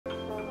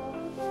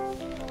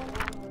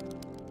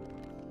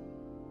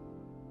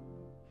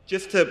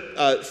Just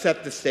to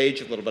set the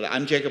stage a little bit,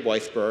 I'm Jacob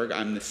Weisberg.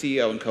 I'm the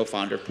CEO and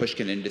co-founder of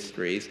Pushkin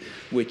Industries,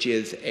 which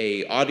is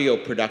an audio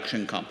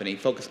production company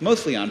focused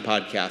mostly on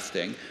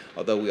podcasting,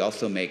 although we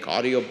also make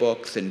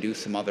audiobooks and do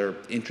some other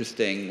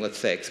interesting, let's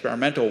say,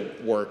 experimental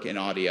work in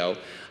audio.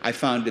 I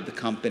founded the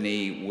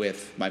company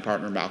with my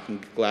partner, Malcolm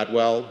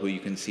Gladwell, who you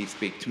can see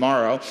speak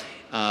tomorrow.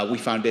 We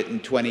founded it in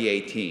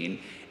 2018.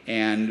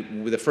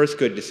 And the first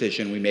good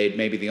decision we made,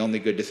 maybe the only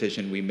good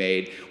decision we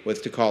made,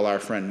 was to call our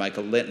friend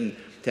Michael Lynton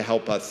to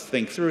help us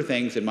think through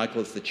things, and Michael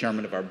is the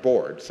chairman of our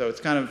board. So it's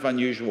kind of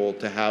unusual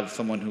to have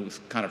someone who's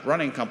kind of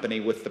running a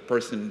company with the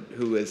person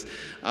who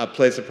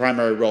plays a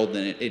primary role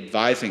in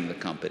advising the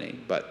company.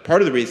 But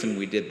part of the reason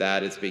we did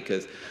that is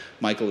because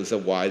Michael is a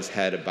wise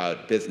head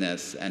about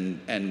business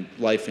and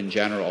life in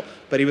general,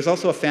 but he was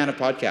also a fan of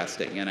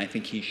podcasting, and I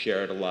think he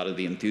shared a lot of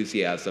the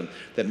enthusiasm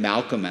that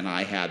Malcolm and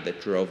I had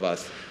that drove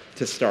us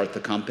to start the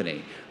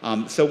company.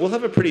 So we'll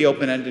have a pretty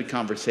open-ended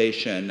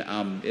conversation.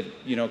 It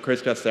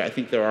occurs to us that I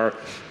think there are,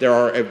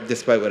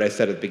 despite what I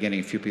said at the beginning,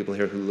 a few people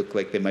here who look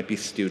like they might be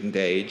student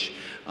age.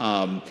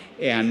 Michael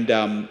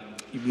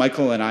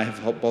and I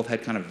have both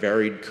had kind of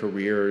varied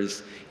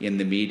careers in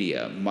the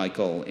media.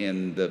 Michael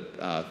in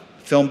the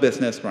film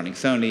business, running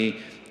Sony,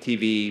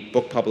 TV,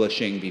 book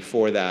publishing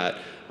before that.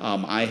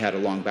 I had a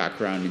long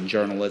background in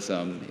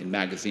journalism, in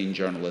magazine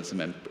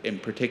journalism in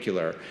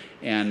particular,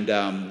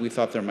 and we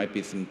thought there might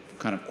be some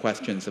kind of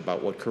questions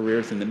about what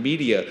careers in the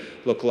media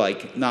look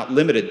like, not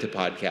limited to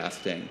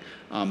podcasting.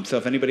 So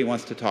if anybody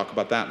wants to talk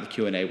about that in the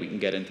Q&A, we can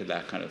get into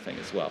that kind of thing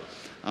as well.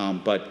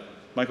 But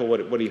Michael,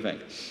 what do you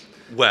think?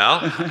 Well,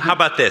 how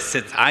about this?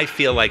 Since I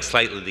feel like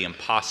slightly the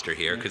imposter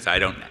here, because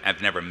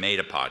I've never made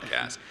a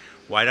podcast,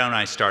 why don't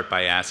I start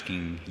by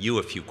asking you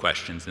a few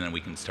questions, and then we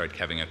can start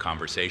having a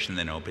conversation,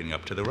 then opening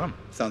up to the room.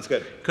 Sounds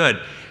good.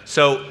 Good.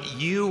 So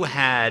you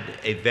had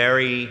a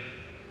very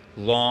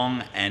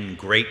long and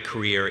great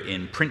career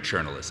in print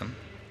journalism,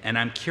 and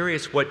I'm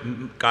curious what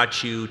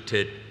got you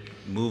to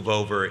move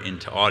over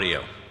into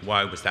audio.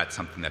 Why was that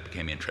something that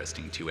became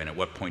interesting to you, and at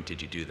what point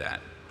did you do that?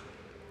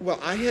 Well,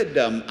 I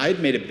had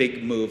made a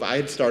big move. I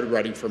had started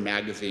writing for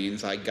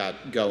magazines. I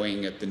got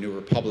going at the New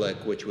Republic,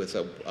 which was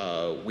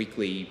a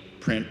weekly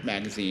print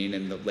magazine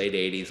in the late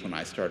 80s when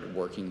I started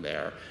working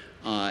there.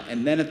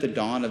 And then at the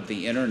dawn of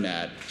the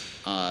internet,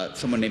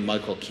 someone named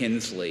Michael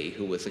Kinsley,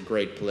 who was a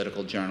great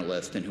political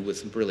journalist and who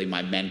was really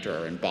my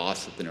mentor and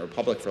boss at the New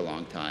Republic for a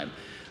long time,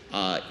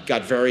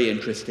 got very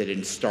interested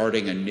in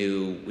starting a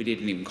new, we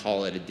didn't even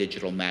call it a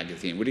digital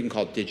magazine. We didn't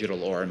call it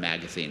Digital or a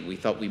magazine. We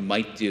thought we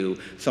might do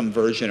some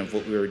version of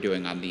what we were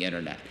doing on the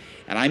internet.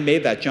 And I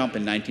made that jump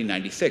in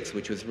 1996,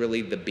 which was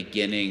really the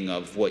beginning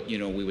of what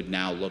we would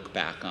now look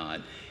back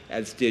on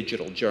as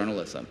digital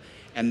journalism.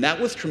 And that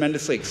was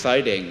tremendously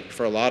exciting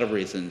for a lot of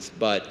reasons,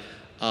 but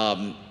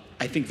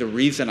I think the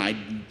reason I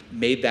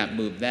made that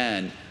move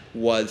then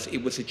was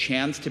it was a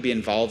chance to be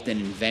involved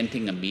in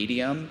inventing a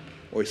medium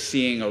or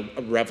seeing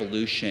a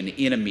revolution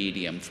in a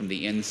medium from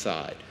the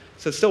inside.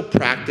 So still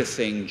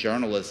practicing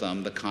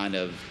journalism, the kind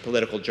of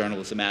political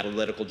journalism,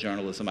 analytical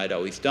journalism I'd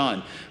always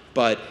done,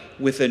 but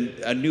with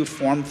a new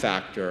form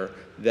factor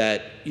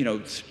that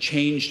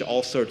changed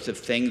all sorts of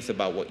things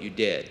about what you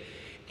did.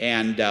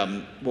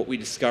 And what we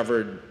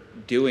discovered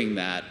doing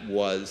that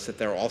was that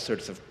there are all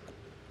sorts of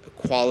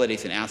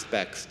qualities and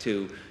aspects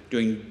to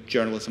doing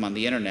journalism on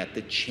the internet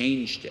that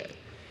changed it.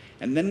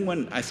 And then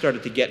when I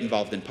started to get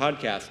involved in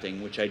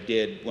podcasting, which I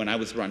did when I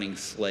was running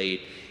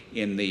Slate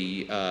in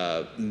the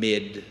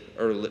mid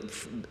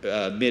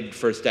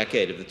first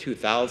decade of the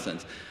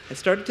 2000s, I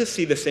started to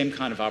see the same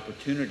kind of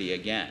opportunity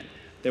again.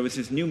 There was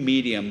this new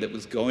medium that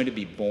was going to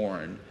be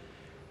born,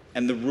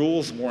 and the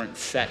rules weren't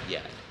set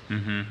yet.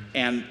 Mm-hmm.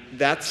 And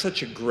that's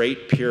such a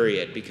great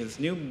period because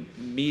new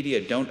media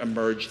don't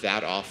emerge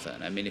that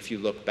often. I mean, if you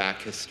look back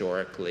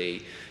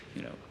historically,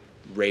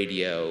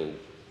 radio,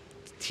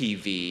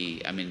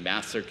 TV,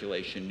 mass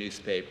circulation,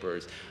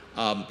 newspapers.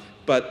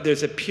 But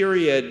there's a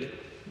period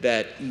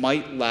that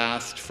might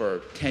last for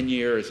 10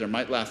 years or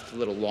might last a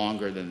little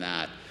longer than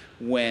that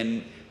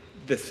when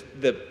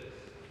the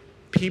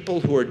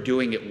people who are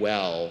doing it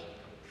well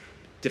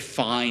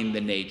define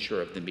the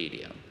nature of the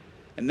medium.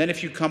 And then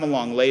if you come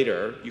along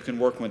later, you can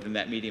work within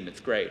that medium, it's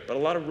great. But a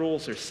lot of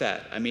rules are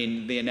set. I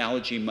mean, the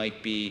analogy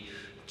might be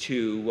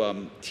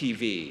to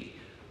TV.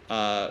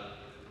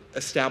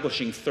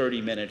 Establishing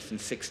 30 minutes and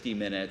 60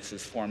 minutes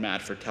as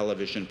format for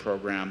television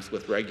programs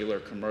with regular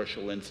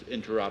commercial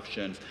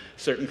interruptions,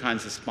 certain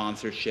kinds of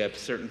sponsorships,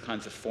 certain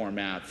kinds of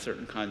formats,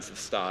 certain kinds of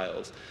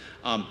styles.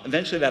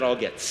 Eventually that all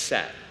gets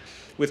set.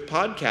 With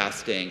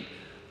podcasting,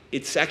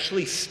 it's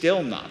actually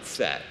still not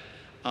set.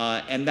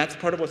 And that's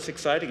part of what's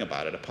exciting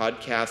about it. A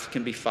podcast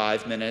can be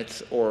 5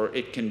 minutes or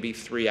it can be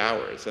 3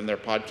 hours, and there are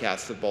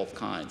podcasts of both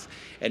kinds.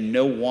 And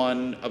no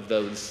one of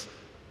those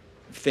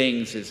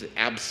things is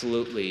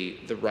absolutely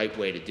the right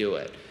way to do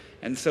it.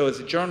 And so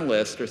as a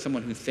journalist or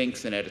someone who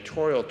thinks in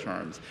editorial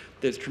terms,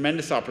 there's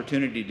tremendous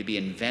opportunity to be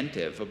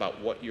inventive about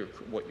what you're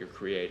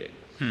creating.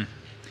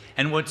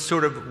 And what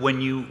sort of, when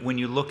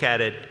you look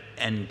at it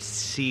and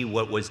see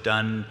what was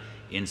done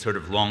in sort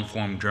of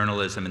long-form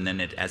journalism, and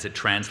then as it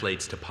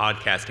translates to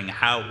podcasting,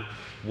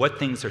 what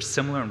things are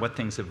similar and what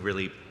things have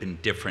really been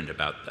different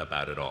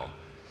about it all.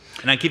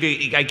 And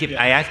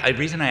the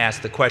reason I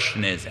ask the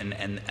question is,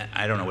 and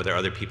I don't know whether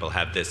other people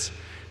have this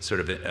sort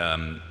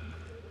of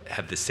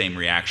have the same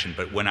reaction,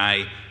 but when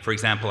for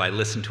example, I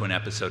listen to an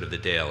episode of The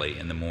Daily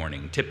in the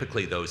morning,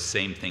 typically those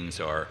same things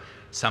are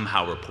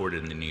somehow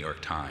reported in the New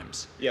York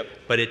Times. Yep.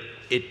 But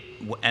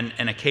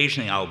and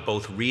occasionally I'll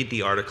both read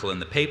the article in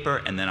the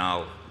paper, and then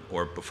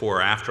or before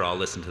or after, I'll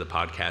listen to the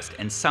podcast,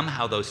 and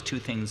somehow those two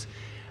things,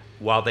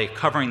 while they're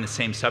covering the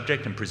same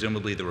subject, and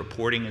presumably the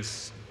reporting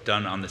is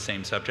done on the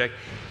same subject,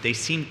 they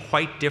seem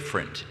quite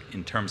different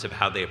in terms of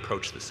how they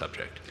approach the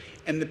subject.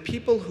 And the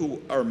people who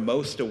are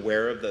most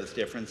aware of those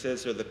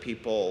differences are the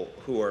people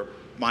who are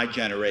my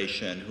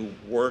generation, who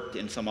worked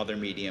in some other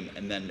medium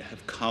and then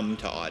have come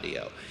to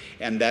audio.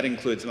 And that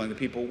includes among the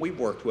people we've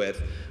worked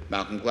with,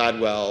 Malcolm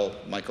Gladwell,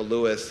 Michael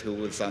Lewis, who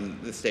was on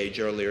the stage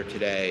earlier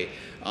today,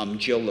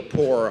 Jill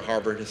Lepore, a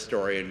Harvard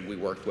historian we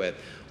worked with.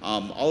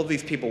 All of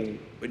these people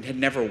had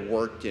never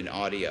worked in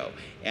audio.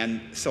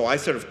 And so I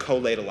sort of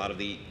collate a lot of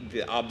the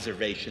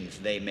observations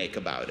they make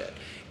about it.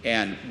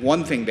 And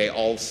one thing they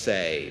all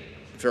say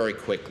very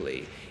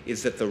quickly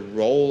is that the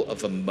role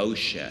of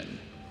emotion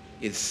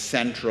is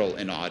central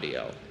in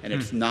audio, and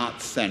it's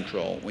not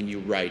central when you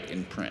write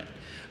in print.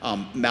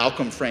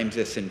 Malcolm frames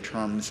this in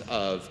terms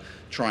of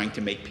trying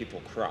to make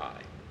people cry.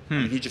 I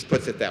mean, he just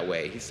puts it that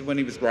way. He said when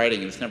he was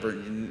writing, it was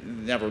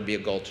never be a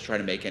goal to try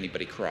to make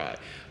anybody cry.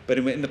 But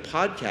in the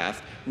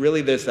podcast,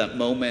 really there's that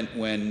moment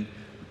when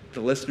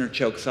the listener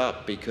chokes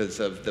up because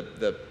of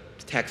the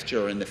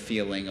texture and the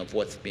feeling of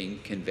what's being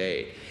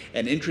conveyed.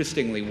 And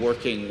interestingly,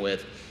 working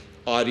with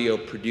audio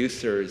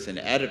producers and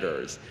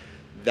editors,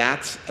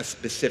 that's a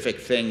specific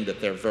thing that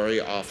they're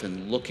very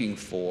often looking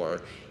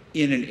for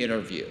in an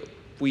interview.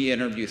 If we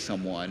interview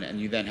someone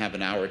and you then have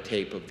an hour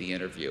tape of the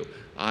interview,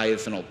 I,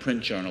 as an old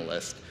print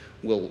journalist,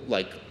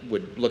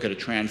 would look at a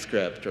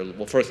transcript,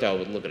 first I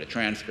would look at a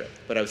transcript,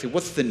 but I would say,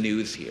 what's the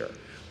news here?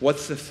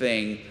 What's the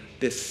thing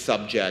this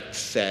subject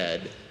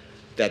said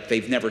that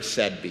they've never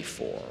said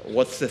before?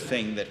 What's the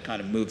thing that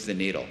kind of moves the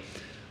needle?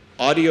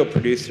 Audio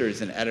producers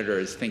and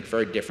editors think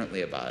very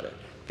differently about it.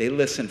 They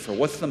listen for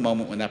what's the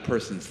moment when that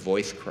person's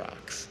voice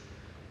cracks.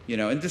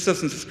 And this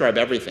doesn't describe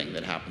everything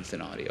that happens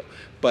in audio,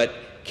 but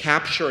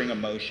capturing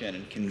emotion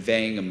and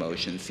conveying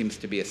emotion seems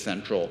to be a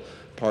central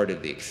part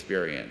of the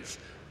experience.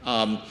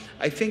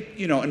 I think,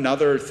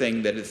 another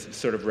thing that is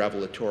sort of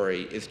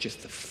revelatory is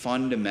just the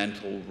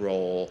fundamental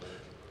role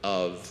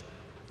of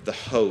the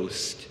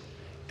host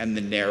and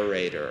the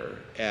narrator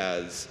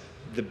as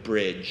the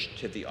bridge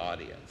to the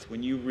audience.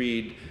 When you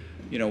read,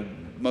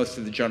 most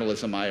of the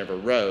journalism I ever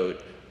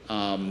wrote,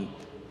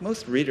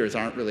 most readers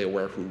aren't really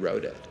aware who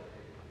wrote it.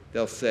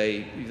 They'll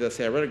say,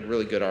 I read a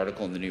really good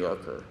article in the New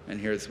Yorker, and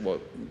here's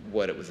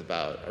what it was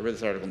about. I read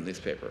this article in the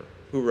newspaper.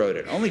 Who wrote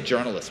it? Only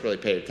journalists really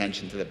pay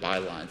attention to the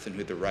bylines and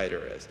who the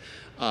writer is.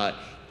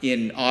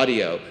 In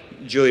audio,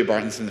 Julia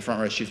Barton's in the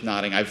front row, she's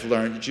nodding. I've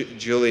learned,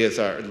 Julia is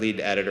our lead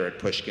editor at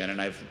Pushkin,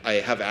 and I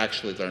have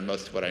actually learned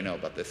most of what I know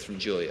about this from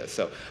Julia.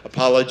 So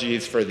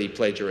apologies for the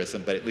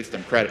plagiarism, but at least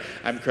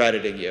I'm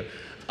crediting you.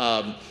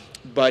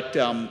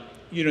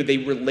 They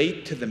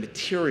relate to the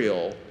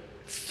material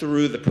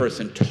through the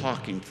person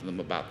talking to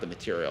them about the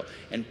material.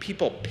 And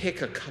people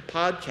pick a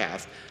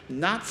podcast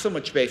not so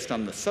much based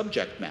on the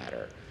subject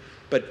matter,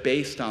 but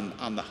based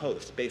on the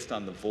host, based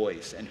on the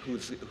voice, and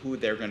who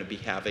they're going to be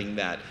having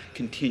that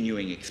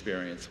continuing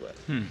experience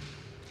with.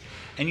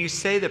 And you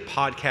say that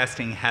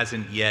podcasting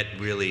hasn't yet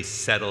really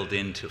settled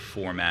into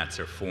formats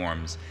or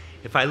forms.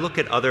 If I look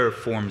at other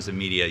forms of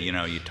media,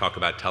 you talk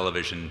about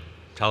television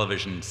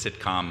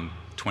sitcom,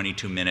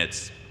 22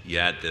 minutes, you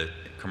add the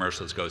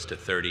commercials goes to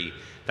 30.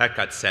 That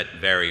got set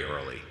very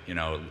early,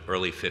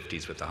 early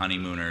 50s with the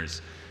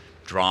Honeymooners.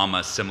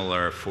 Drama,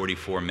 similar,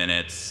 44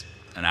 minutes,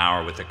 an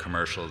hour with the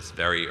commercials,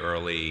 very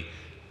early.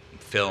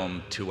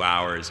 Film, 2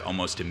 hours,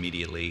 almost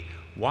immediately.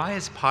 Why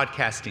is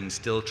podcasting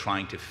still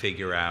trying to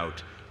figure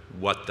out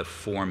what the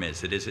form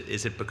is?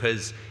 Is it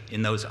because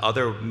in those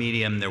other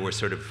medium there were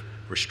sort of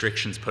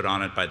restrictions put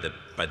on it by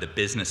the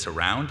business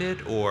around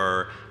it?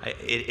 Or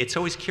it's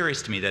always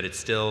curious to me that it's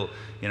still,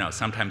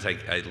 sometimes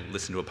I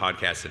listen to a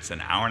podcast that's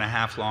an hour and a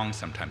half long,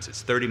 sometimes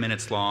it's 30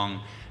 minutes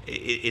long.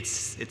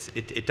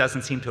 It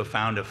doesn't seem to have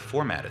found a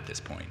format at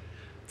this point.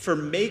 For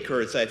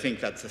makers, I think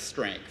that's a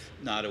strength,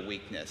 not a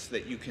weakness,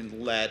 that you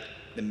can let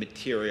the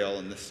material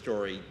and the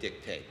story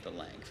dictate the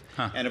length.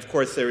 And of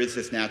course, there is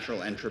this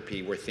natural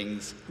entropy where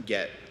things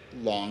get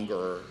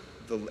longer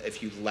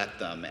if you let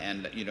them.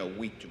 And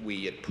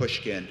we at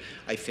Pushkin,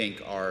 I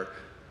think, are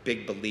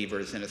big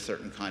believers in a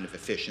certain kind of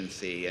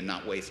efficiency and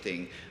not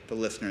wasting the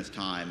listener's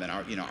time. And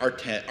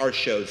our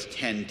shows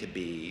tend to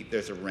be,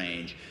 there's a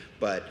range,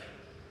 but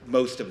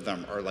most of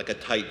them are like a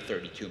tight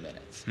 32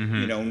 minutes.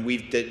 And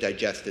we've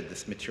digested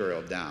this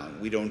material down.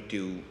 We don't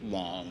do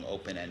long,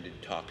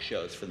 open-ended talk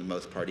shows for the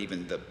most part.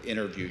 Even the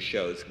interview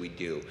shows we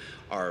do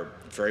are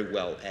very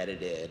well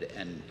edited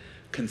and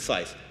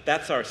concise.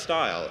 That's our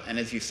style. And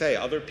as you say,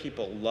 other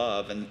people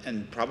love,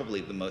 and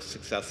probably the most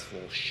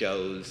successful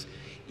shows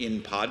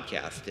in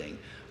podcasting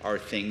are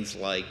things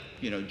like,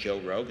 Joe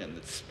Rogan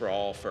that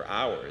sprawl for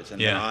hours,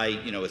 and that I,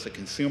 as a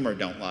consumer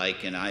don't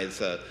like, and I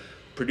as a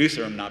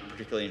producer am not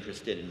particularly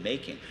interested in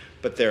making.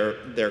 But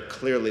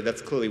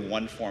that's clearly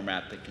one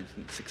format that can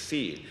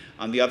succeed.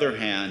 On the other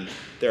hand,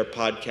 there are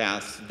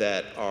podcasts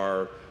that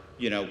are,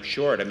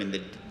 short. I mean,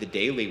 the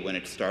Daily, when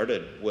it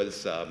started,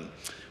 was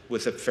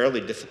a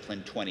fairly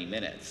disciplined 20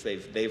 minutes.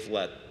 They've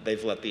let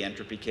the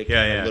entropy kick in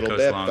a little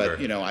bit, longer.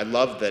 But I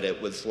love that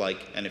it was like,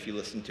 and if you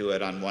listen to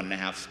it on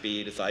 1.5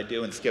 speed as I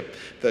do and skip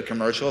the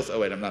commercials, oh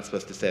wait, I'm not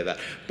supposed to say that,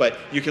 but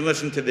you can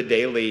listen to the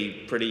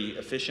Daily pretty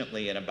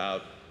efficiently in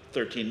about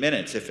 13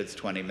 minutes if it's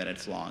 20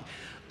 minutes long.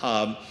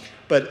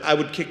 But I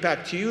would kick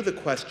back to you the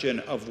question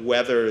of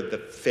whether the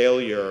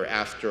failure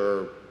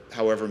after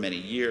however many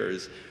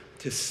years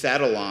to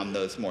settle on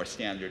those more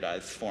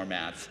standardized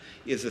formats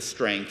is a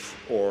strength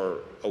or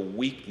a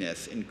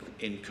weakness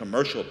in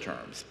commercial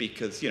terms,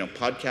 because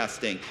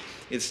podcasting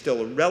is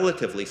still a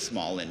relatively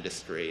small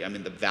industry. I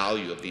mean, the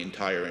value of the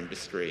entire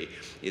industry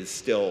is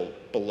still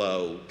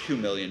below $2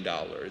 million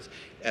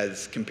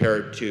as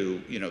compared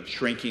to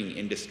shrinking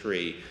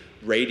industry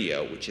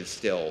radio, which is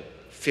still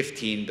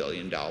 $15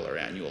 billion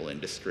annual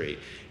industry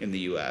in the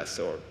U.S.,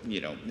 or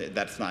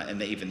that's not,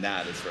 and even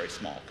that is very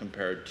small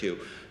compared to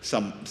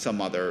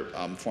some other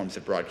forms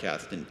of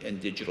broadcast and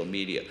digital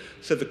media.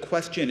 So the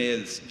question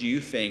is, do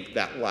you think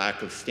that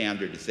lack of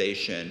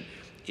standardization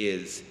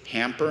is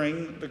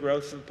hampering the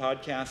growth of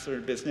podcasts or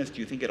business?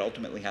 Do you think it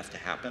ultimately has to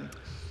happen?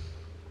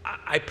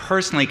 I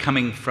personally,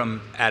 coming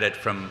at it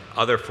from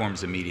other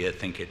forms of media,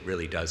 think it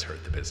really does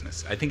hurt the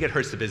business. I think it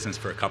hurts the business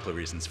for a couple of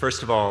reasons.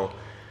 First of all,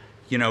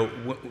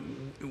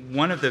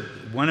 one of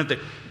the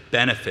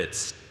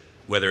benefits,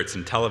 whether it's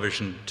in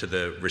television to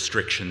the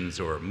restrictions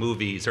or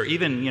movies, or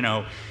even,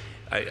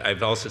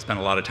 I've also spent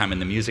a lot of time in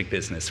the music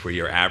business where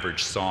your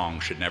average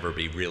song should never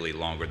be really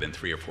longer than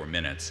 3 or 4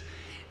 minutes.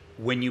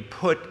 When you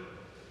put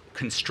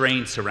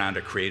constraints around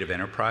a creative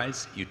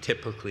enterprise, you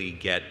typically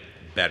get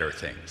better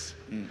things.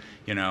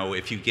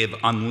 If you give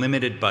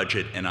unlimited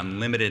budget and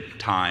unlimited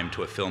time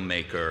to a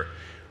filmmaker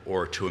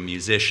or to a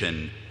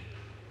musician,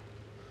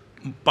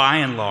 by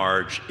and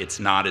large, it's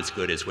not as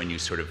good as when you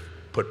sort of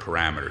put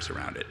parameters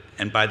around it.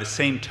 And by the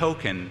same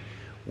token,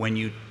 when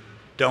you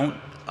don't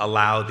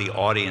allow the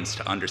audience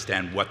to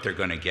understand what they're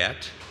going to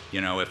get,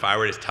 if I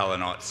were to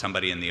tell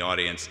somebody in the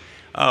audience,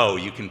 oh,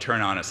 you can turn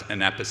on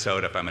an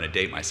episode, if I'm going to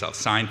date myself,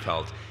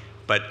 Seinfeld,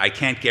 but I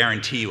can't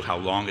guarantee you how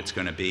long it's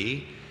going to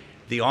be,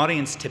 the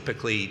audience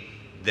typically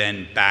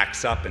then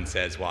backs up and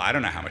says, well, I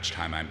don't know how much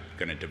time I'm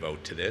going to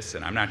devote to this,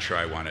 and I'm not sure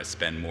I want to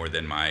spend more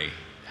than my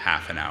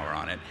half an hour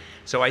on it.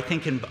 So I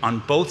think on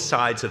both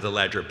sides of the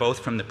ledger, both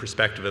from the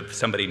perspective of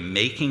somebody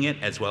making it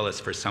as well as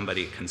for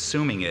somebody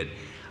consuming it,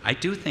 I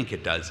do think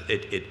it does.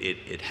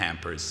 It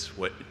hampers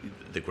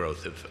the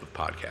growth of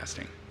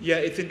podcasting. Yeah,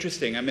 it's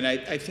interesting. I mean,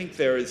 I think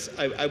there is.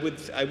 I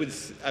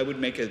would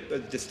make a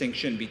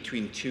distinction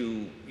between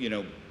two,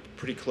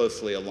 pretty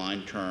closely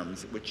aligned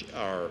terms, which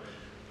are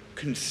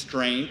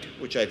constraint,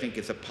 which I think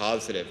is a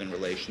positive in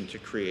relation to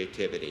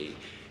creativity,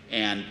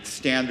 and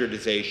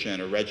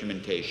standardization or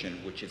regimentation,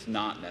 which is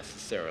not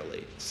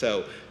necessarily.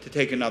 So to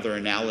take another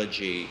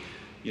analogy,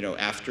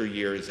 after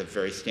years of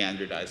very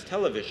standardized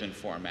television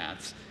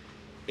formats,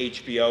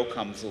 HBO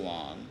comes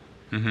along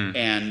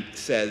and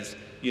says,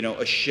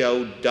 a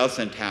show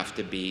doesn't have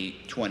to be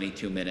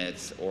 22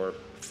 minutes or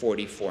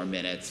 44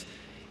 minutes.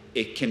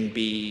 It can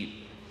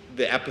be,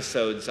 the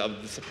episodes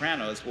of The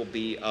Sopranos will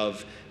be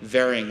of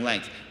varying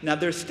lengths. Now,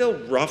 they're still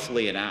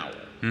roughly an hour.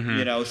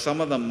 Some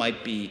of them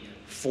might be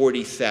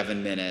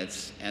 47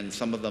 minutes, and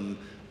some of them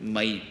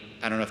might,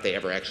 I don't know if they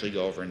ever actually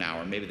go over an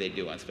hour. Maybe they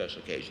do on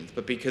special occasions.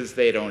 But because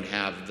they don't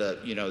have the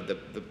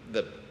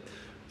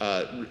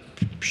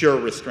pure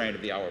restraint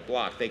of the hour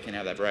block, they can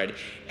have that variety.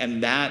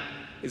 And that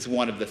is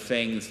one of the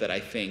things that I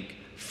think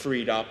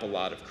freed up a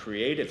lot of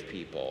creative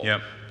people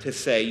to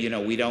say,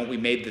 we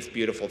made this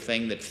beautiful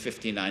thing that's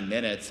 59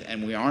 minutes,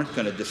 and we aren't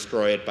going to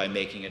destroy it by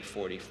making it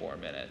 44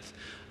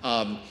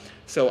 minere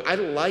So I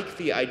like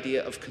the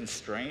idea of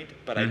constraint,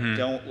 but I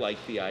don't like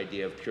the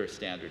idea of pure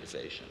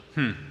standardization.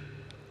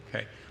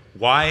 Okay.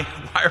 Why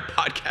are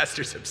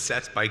podcasters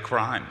obsessed by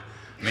crime?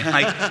 I mean,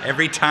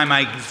 every time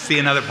I see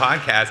another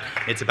podcast,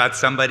 it's about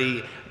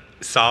somebody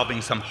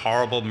solving some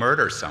horrible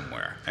murder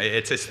somewhere.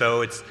 It's as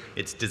though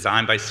it's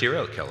designed by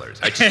serial killers.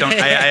 I just don't.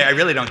 I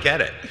really don't get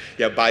it.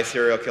 Yeah, by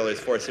serial killers,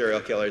 for serial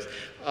killers.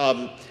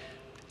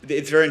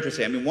 It's very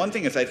interesting. I mean, one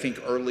thing is I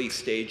think early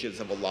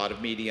stages of a lot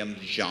of mediums,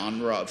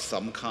 genre of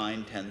some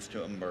kind tends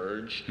to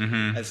emerge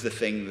as the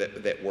thing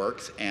that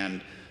works.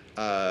 And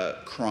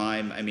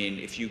crime, I mean,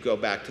 if you go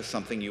back to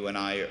something you and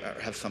I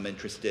have some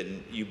interest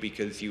in, you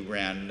because you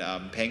ran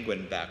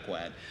Penguin back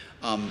when,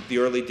 the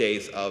early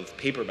days of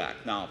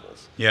paperback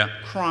novels. Yeah.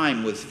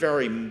 Crime was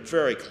very,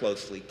 very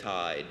closely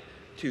tied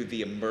to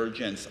the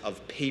emergence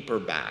of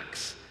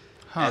paperbacks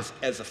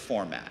as a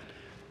format.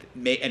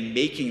 and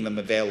making them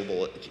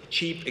available,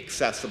 cheap,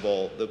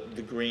 accessible,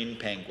 the green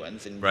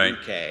penguins in Right.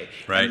 UK,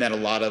 Right. and then a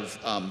lot of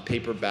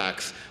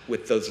paperbacks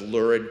with those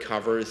lurid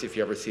covers. If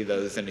you ever see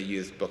those in a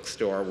used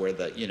bookstore, where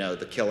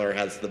the killer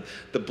has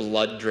the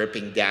blood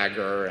dripping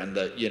dagger and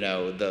the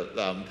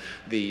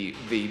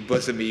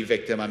bosomy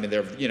victim. I mean,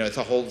 they're it's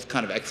a whole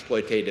kind of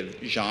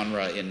exploitative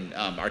genre in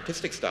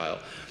artistic style,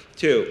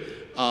 too.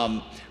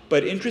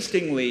 But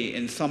interestingly,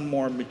 in some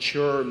more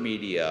mature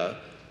media,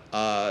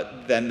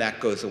 then that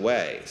goes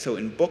away. So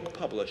in book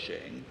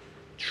publishing,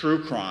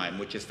 true crime,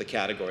 which is the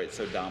category that's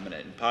so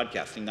dominant in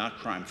podcasting, not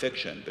crime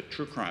fiction, but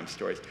true crime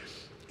stories,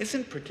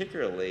 isn't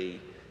particularly,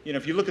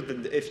 if you look at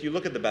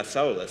the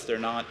bestseller list, they're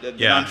not the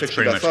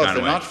nonfiction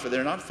bestsellers.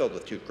 They're not filled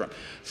with true crime.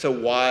 So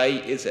why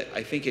is it?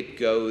 I think it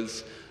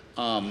goes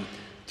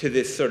to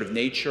this sort of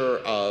nature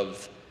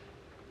of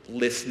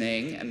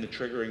listening and the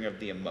triggering of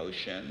the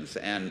emotions,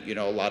 and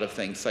a lot of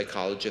things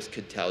psychologists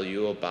could tell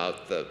you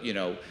about the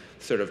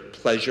sort of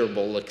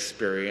pleasurable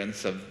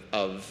experience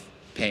of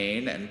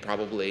pain, and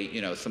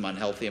probably some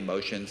unhealthy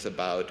emotions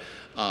about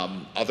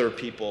other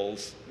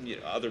people's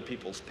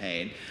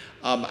pain.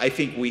 I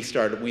think we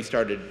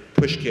started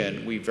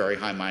Pushkin. We very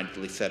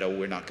high-mindedly said,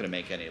 we're not going to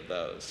make any of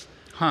those.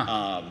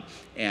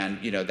 And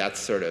that's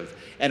sort of,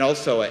 and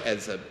also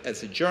as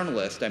a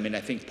journalist, I mean,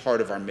 I think part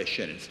of our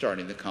mission in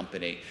starting the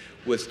company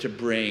was to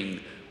bring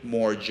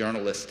more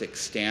journalistic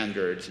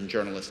standards and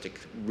journalistic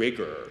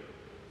rigor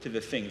to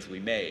the things we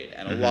made.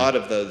 And a lot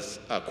of those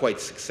quite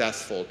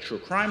successful true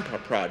crime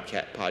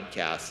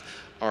podcasts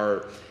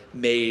are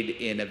made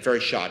in a very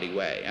shoddy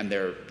way, and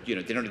they're they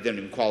don't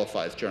even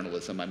qualify as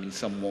journalism. I mean,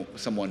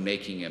 someone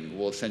making them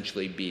will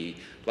essentially be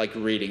like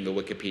reading the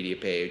Wikipedia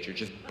page or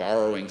just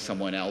borrowing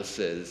someone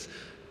else's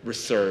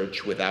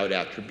research without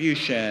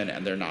attribution,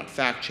 and they're not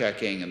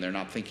fact-checking, and they're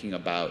not thinking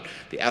about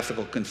the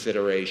ethical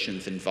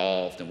considerations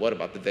involved, and what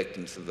about the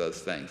victims of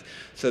those things.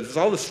 So there's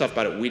all this stuff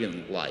about it we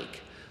didn't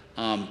like.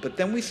 But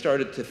then we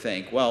started to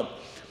think, well,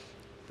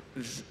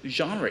 this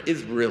genre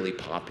is really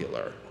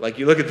popular. Like,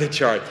 you look at the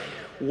chart,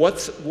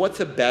 what's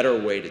a better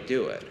way to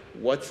do it?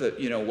 What's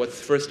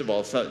first of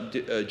all,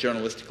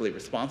 journalistically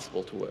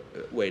responsible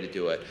way to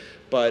do it?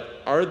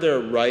 But are there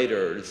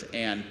writers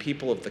and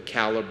people of the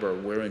caliber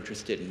we're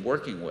interested in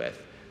working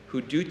with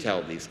who do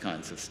tell these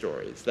kinds of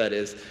stories? That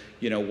is,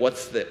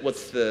 what's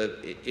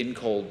the in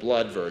cold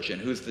blood version?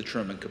 Who's the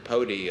Truman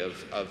Capote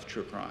of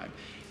true crime?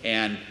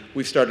 And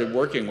we've started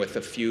working with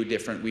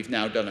we've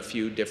now done a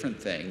few different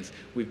things.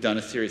 We've done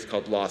a series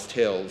called Lost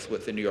Hills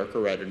with a New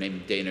Yorker writer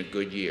named Dana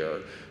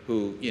Goodyear,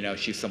 who,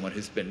 she's someone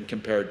who's been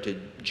compared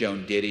to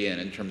Joan Didion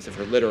in terms of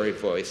her literary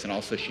voice, and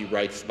also she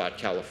writes about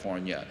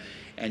California.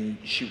 And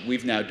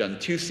we've now done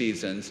 2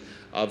 seasons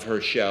of her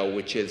show,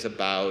 which is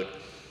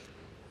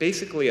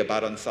basically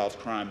about unsolved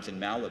crimes in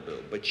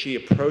Malibu, but she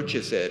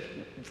approaches it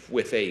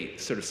with a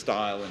sort of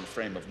style and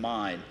frame of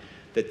mind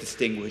that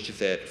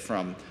distinguishes it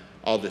from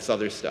all this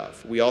other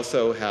stuff. We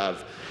also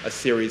have a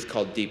series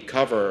called Deep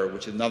Cover,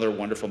 which is another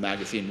wonderful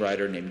magazine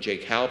writer named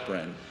Jake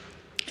Halprin,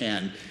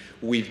 and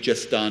we've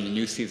just done a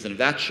new season of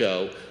that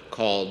show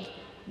called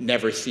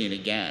Never Seen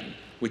Again,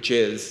 which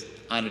is,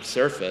 on its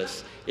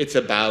surface, it's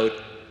about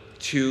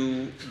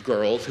 2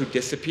 girls who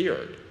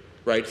disappeared,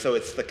 right? So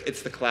it's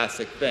the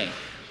classic thing.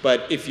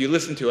 But if you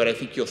listen to it, I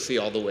think you'll see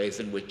all the ways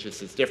in which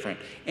this is different.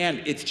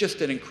 And it's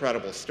just an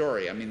incredible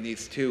story. I mean,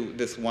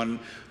 this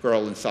one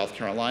girl in South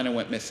Carolina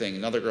went missing,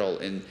 another girl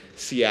in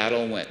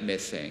Seattle went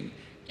missing,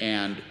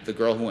 and the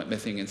girl who went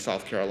missing in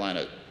South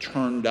Carolina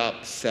turned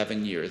up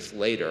 7 years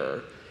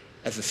later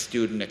as a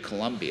student at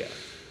Columbia.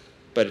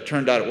 But it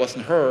turned out it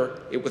wasn't her,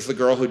 it was the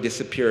girl who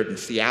disappeared in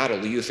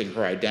Seattle using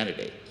her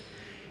identity.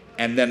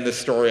 And then the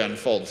story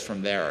unfolds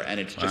from there, and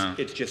it's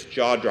just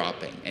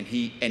jaw-dropping. And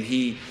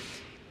he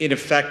in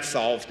effect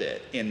solved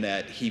it in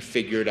that he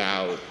figured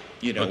out,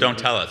 Well, don't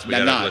tell us. We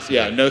gotta listen.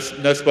 Yeah, no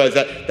spoilers.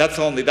 That's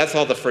all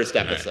the first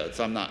episode. Right.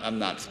 So I'm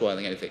not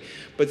spoiling anything.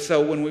 But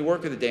so when we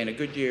work with Dana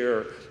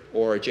Goodyear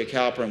or Jake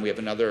Halprin, we have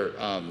another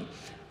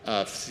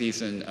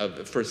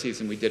first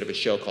season we did of a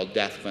show called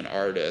Death of an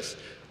Artist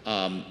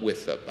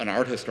with an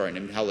art historian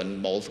named Helen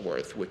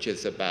Molesworth, which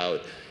is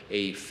about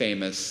a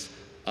famous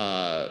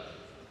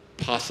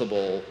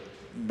possible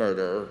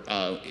murder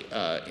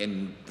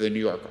in the New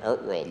York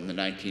art world in the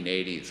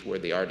 1980s, where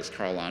the artist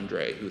Carl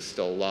Andre, who's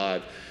still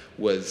alive,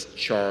 was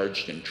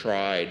charged and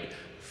tried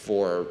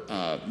for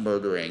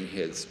murdering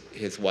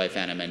his wife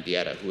Anna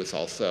Mendieta, who was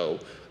also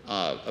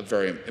a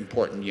very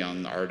important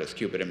young artist,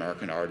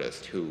 Cuban-American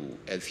artist, who,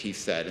 as he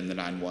said in the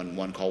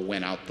 911 call,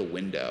 went out the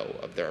window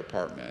of their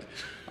apartment.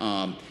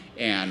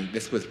 And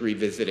this was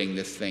revisiting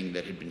this thing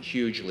that had been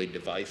hugely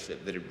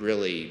divisive, that had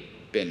really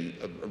been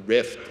a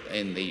rift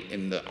in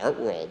the art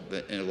world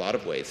that in a lot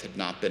of ways had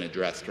not been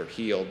addressed or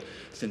healed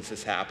since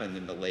this happened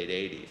in the late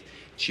 80s.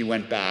 She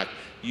went back,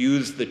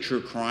 used the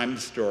true crime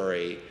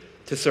story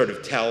to sort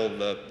of tell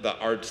the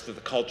arts, the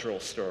cultural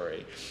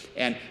story.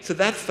 And so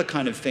that's the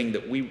kind of thing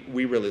that we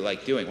really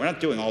like doing. We're not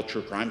doing all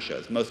true crime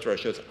shows. Most of our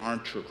shows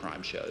aren't true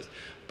crime shows.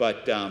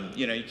 But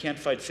you can't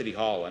fight City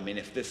Hall. I mean,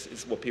 if this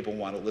is what people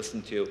want to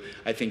listen to,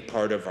 I think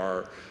part of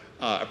our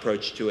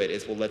approach to it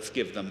is, well, let's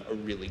give them a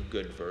really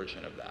good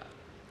version of that.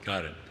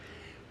 Got it.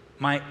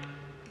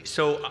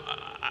 So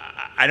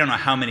I don't know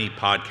how many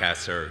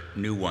podcasts or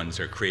new ones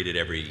are created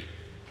every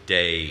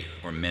day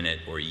or minute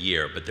or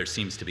year, but there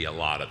seems to be a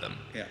lot of them.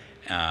 Yeah.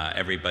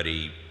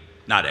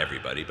 Not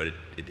everybody, but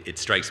it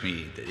strikes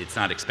me that it's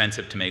not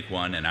expensive to make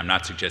one, and I'm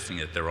not suggesting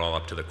that they're all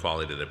up to the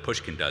quality that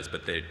Pushkin does,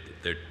 but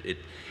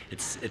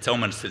it's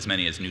almost as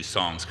many as new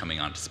songs coming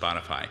onto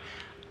Spotify.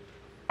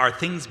 Are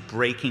things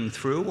breaking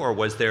through, or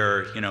was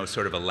there,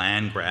 sort of a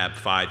land grab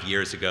 5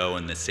 years ago,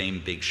 and the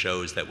same big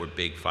shows that were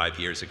big 5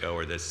 years ago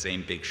are the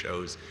same big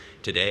shows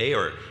today,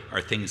 or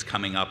are things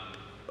coming up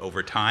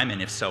over time?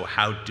 And if so,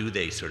 how do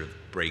they sort of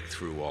break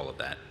through all of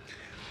that?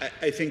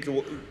 I think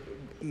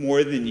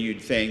more than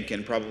you'd think,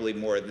 and probably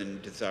more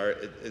than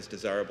is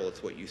desirable,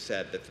 it's what you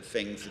said, that the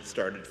things that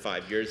started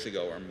 5 years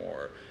ago or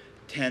more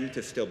tend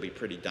to still be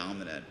pretty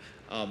dominant.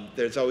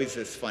 There's always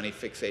this funny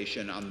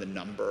fixation on the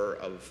number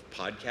of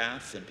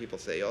podcasts, and people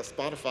say, oh,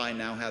 Spotify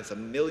now has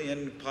 1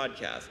 million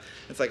podcasts.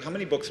 It's like, how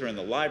many books are in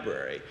the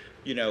library?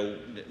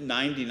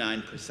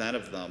 99%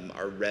 of them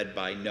are read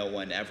by no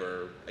one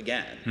ever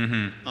again.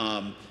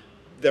 Mm-hmm.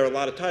 There are a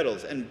lot of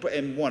titles,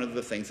 and one of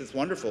the things that's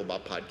wonderful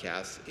about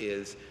podcasts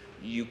is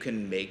you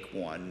can make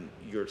one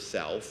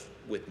yourself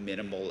with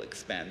minimal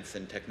expense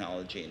and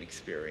technology and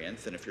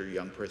experience, and if you're a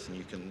young person,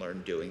 you can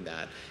learn doing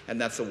that,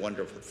 and that's a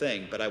wonderful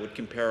thing. But I would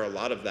compare a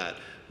lot of that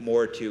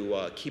more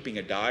to keeping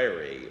a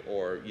diary,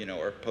 or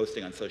or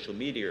posting on social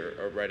media,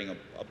 or writing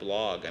a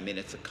blog. I mean,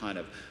 it's a kind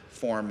of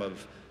form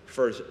of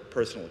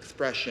personal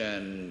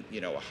expression,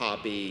 a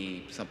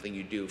hobby, something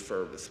you do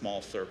for a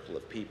small circle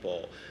of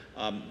people.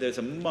 There's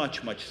a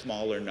much, much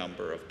smaller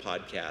number of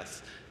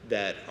podcasts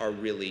that are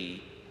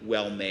really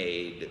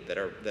well-made, that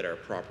are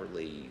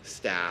properly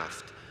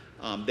staffed.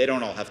 They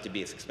don't all have to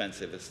be as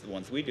expensive as the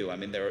ones we do. I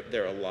mean,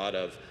 there are a lot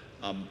of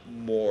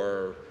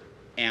more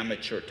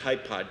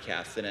amateur-type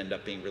podcasts that end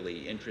up being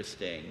really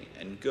interesting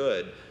and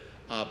good.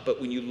 But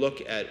when you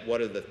look at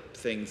what are the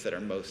things that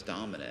are most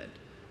dominant,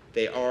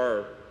 they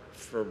are,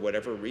 for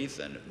whatever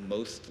reason,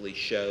 mostly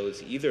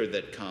shows either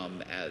that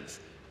come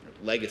as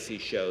legacy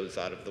shows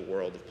out of the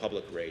world of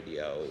public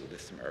radio,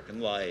 This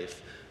American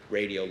Life,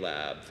 Radio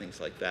Lab,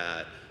 things like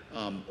that,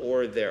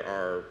 or there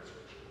are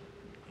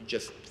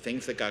just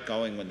things that got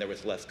going when there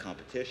was less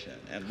competition.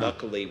 And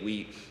luckily,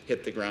 we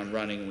hit the ground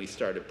running and we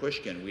started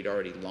Pushkin. We'd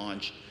already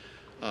launched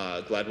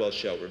Gladwell's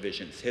show,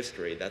 Revisionist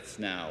History.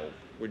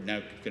 We're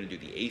now going to do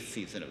the 8th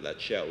season of that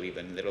show,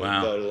 even. It'll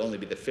only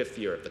be the 5th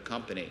year of the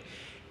company.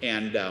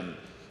 And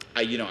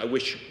I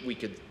wish we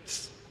could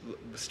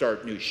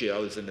start new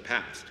shows in the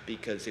past,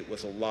 because it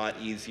was a lot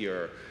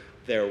easier.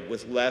 There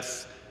was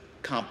less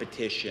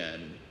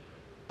competition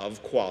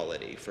of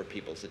quality for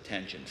people's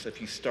attention. So if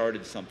you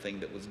started something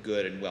that was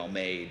good and well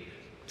made,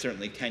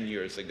 certainly 10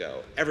 years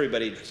ago,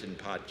 everybody interested in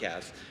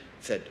podcasts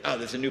said, oh,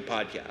 there's a new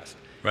podcast.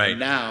 Right. And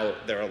now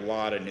there are a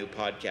lot of new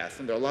podcasts,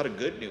 and there are a lot of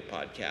good new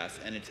podcasts,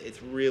 and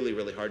it's really,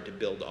 really hard to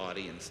build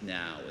audience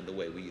now in the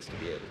way we used to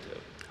be able to.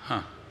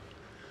 Huh.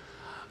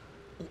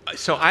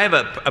 So I have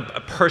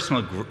a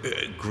personal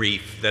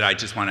grief that I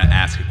just want to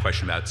ask a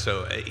question about.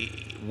 So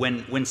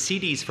when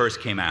CDs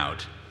first came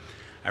out,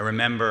 I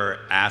remember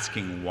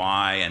asking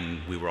why,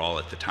 and we were all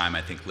at the time,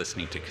 I think,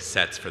 listening to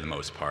cassettes for the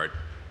most part,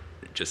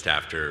 just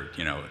after,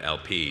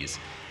 LPs.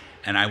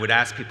 And I would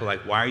ask people, like,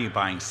 why are you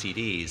buying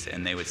CDs?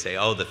 And they would say,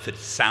 oh, the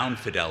sound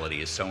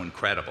fidelity is so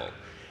incredible.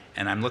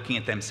 And I'm looking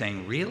at them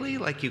saying, really?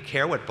 Like, you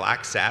care what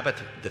Black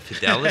Sabbath, the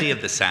fidelity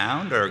of the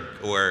sound,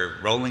 or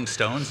Rolling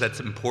Stones, that's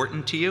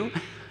important to you?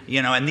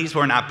 And these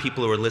were not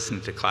people who were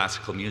listening to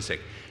classical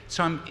music.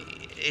 So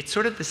it's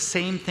sort of the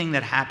same thing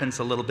that happens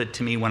a little bit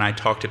to me when I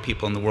talk to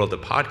people in the world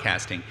of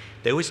podcasting.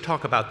 They always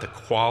talk about the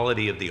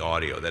quality of the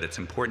audio, that it's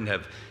important to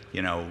have,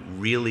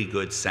 really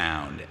good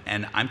sound.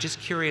 And I'm just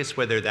curious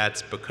whether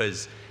that's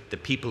because the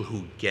people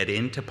who get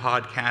into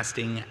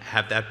podcasting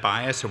have that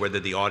bias, or whether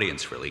the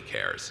audience really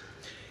cares.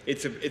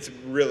 It's a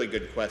really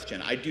good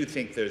question. I do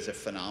think there's a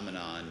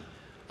phenomenon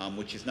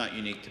which is not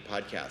unique to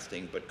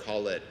podcasting, but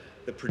call it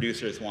the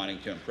producers wanting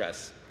to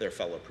impress their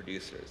fellow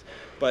producers.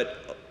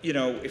 But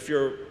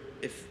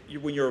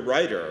when you're a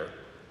writer,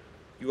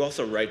 you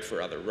also write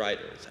for other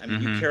writers. I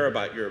mean, you care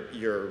about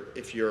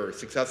if you're a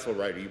successful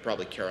writer, you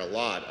probably care a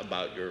lot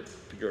about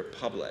your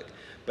public.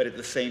 But at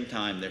the same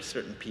time, there's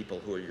certain people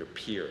who are your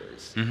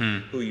peers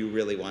who you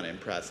really want to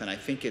impress. And I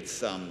think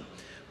it's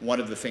one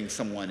of the things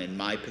someone in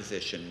my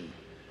position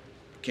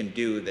can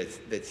do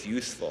that's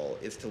useful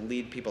is to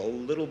lead people a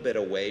little bit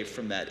away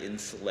from that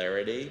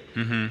insularity.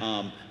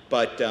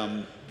 But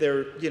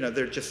there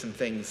are just some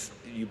things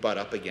you butt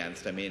up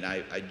against. I mean,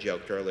 I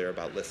joked earlier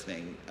about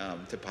listening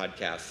to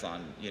podcasts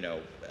on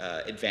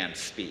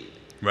advanced speed.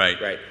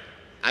 Right.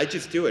 I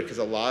just do it because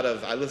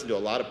I listen to a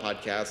lot of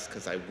podcasts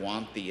because I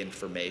want the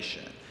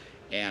information,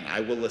 and I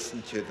will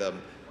listen to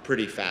them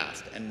pretty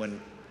fast. And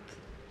when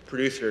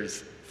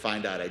producers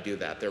find out I do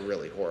that, they're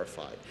really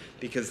horrified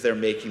because they're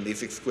making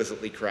these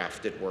exquisitely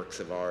crafted works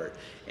of art,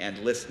 and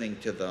listening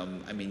to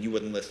them, I mean, you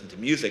wouldn't listen to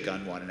music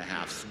on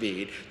 1.5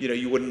 speed.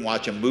 You wouldn't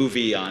watch a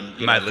movie on,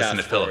 you might listen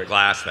to Philip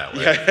Glass that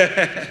way.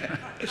 Yeah.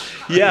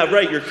 Yeah,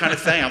 right. You're kind of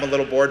saying, I'm a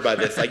little bored by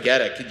this. I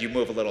get it. Could you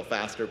move a little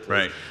faster,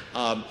 please?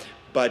 Right.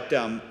 But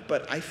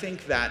I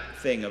think that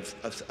thing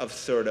of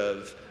sort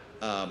of,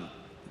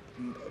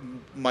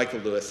 Michael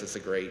Lewis is a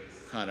great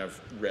kind of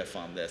riff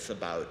on this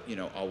about,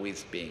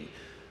 always being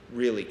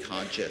really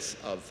conscious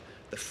of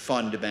the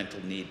fundamental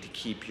need to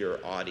keep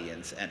your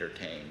audience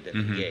entertained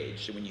and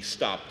engaged. And when you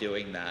stop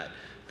doing that,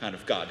 kind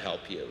of God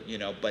help you,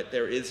 but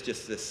there is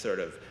just this sort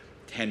of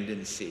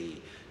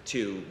tendency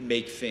to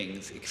make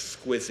things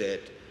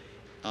exquisite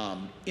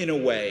in a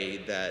way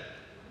that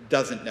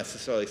doesn't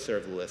necessarily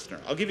serve the listener.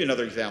 I'll give you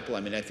another example.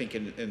 I mean, I think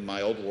in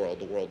my old world,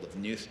 the world of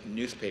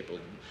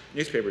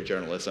newspaper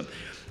journalism,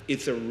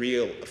 it's a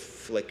real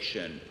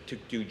affliction to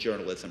do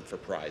journalism for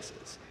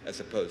prizes as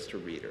opposed to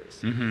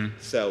readers.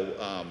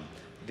 So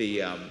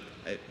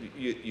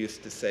you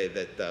used to say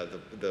that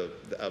the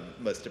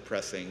most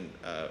depressing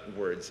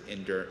words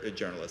in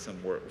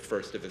journalism were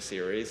first of a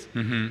series.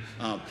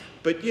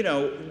 But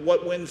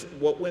what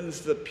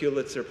wins the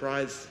Pulitzer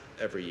Prize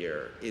every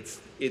year?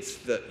 It's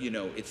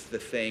the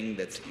thing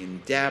that's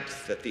in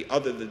depth that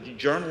the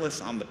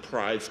journalists on the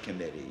prize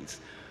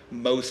committees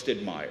most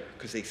admire,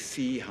 because they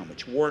see how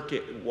much work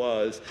it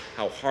was,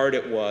 how hard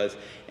it was,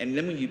 and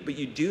then when you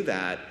do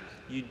that,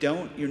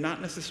 you're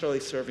not necessarily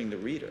serving the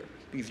reader,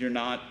 because you're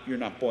not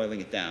boiling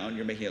it down,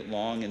 you're making it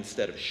long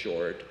instead of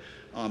short.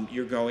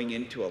 You're going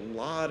into a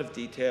lot of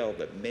detail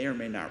that may or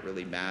may not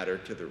really matter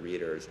to the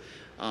readers.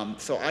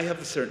 So I have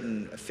a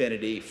certain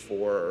affinity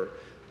for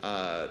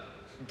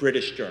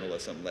British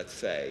journalism, let's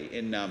say.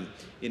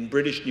 In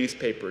British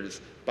newspapers,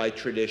 by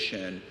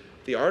tradition,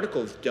 the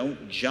articles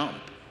don't jump.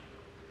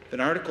 An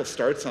article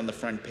starts on the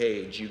front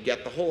page. You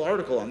get the whole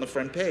article on the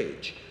front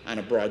page on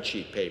a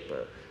broadsheet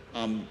paper,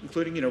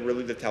 including,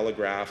 really the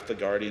Telegraph, the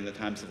Guardian, the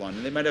Times of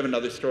London. They might have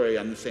another story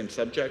on the same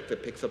subject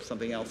that picks up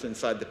something else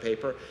inside the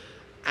paper.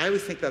 I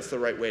always think that's the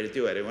right way to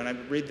do it. And when I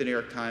read the New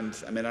York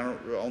Times, I mean,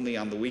 only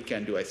on the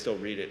weekend do I still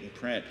read it in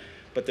print,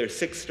 but there's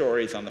 6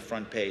 stories on the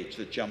front page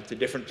that jump to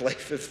different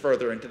places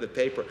further into the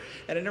paper.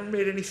 And it never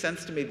made any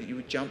sense to me that you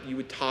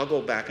would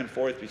toggle back and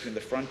forth between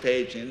the front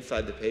page and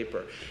inside the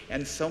paper.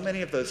 And so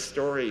many of those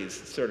stories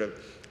sort of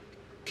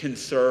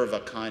conserve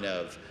a kind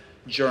of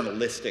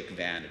journalistic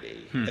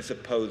vanity as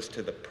opposed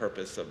to the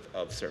purpose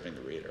of serving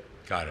the reader.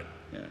 Got it.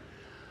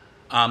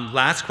 Yeah.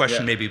 Last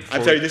question, maybe.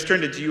 I'm sorry, this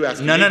turned into you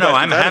asking me No,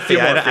 I'm happy.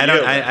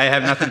 I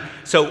have nothing.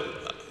 So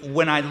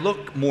when I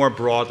look more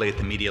broadly at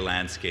the media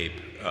landscape,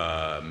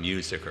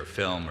 music or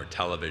film or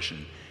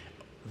television,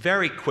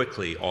 very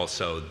quickly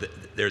also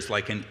there's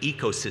like an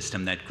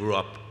ecosystem that grew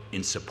up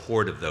in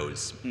support of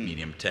those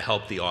medium to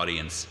help the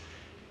audience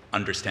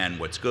understand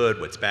what's good,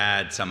 what's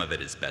bad. Some of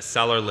it is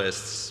bestseller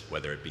lists,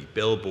 whether it be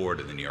Billboard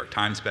or the New York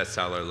Times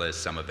bestseller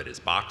list. Some of it is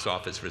box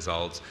office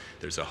results.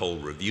 There's a whole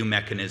review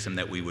mechanism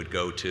that we would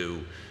go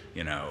to.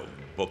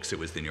 Books, it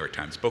was the New York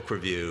Times Book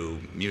Review.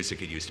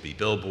 Music, it used to be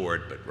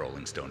Billboard, but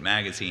Rolling Stone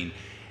magazine.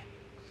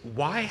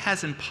 Why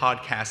hasn't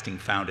podcasting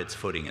found its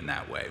footing in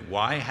that way?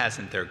 Why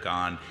hasn't there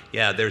gone,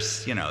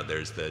 there's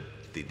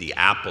the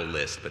Apple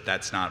list, but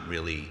that's not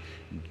really,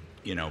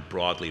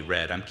 broadly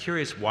read. I'm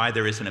curious why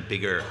there isn't a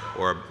bigger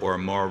or a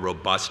more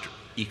robust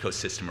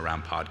ecosystem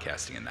around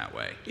podcasting in that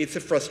way. It's a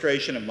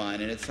frustration of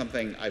mine, and it's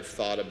something I've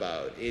thought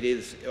about. It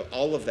is,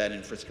 all of that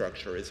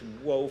infrastructure is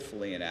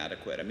woefully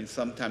inadequate. I mean,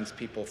 sometimes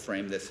people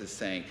frame this as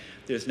saying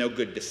there's no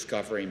good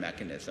discovery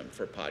mechanism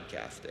for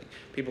podcasting.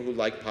 People who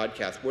like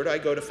podcasts, where do I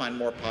go to find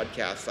more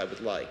podcasts I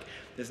would like?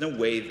 There's no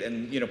way,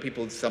 and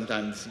people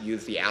sometimes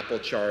use the Apple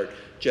chart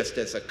just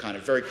as a kind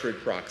of very crude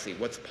proxy.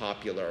 What's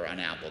popular on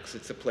Apple? Because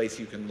it's a place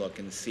you can look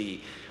and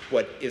see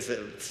what is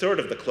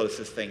sort of the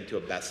closest thing to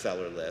a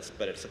bestseller list,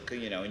 but it's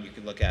and you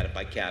can look at it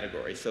by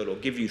category. So it'll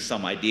give you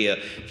some idea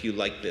if you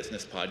like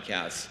business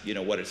podcasts,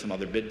 what are some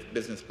other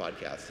business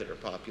podcasts that are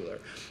popular.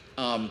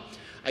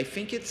 I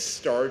think it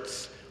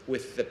starts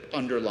with the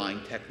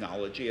underlying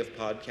technology of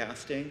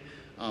podcasting,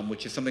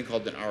 which is something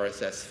called an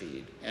RSS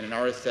feed. And an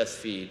RSS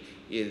feed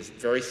is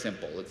very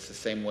simple. It's the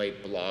same way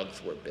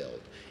blogs were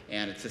built.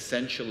 And it's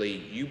essentially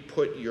you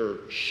put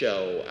your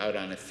show out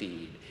on a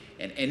feed,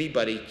 and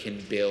anybody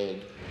can build,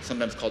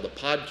 sometimes called a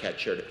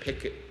podcatcher,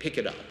 to pick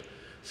it up.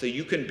 So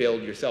you can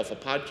build yourself a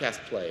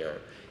podcast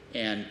player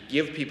and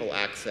give people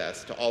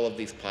access to all of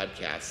these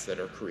podcasts that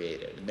are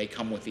created. And they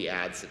come with the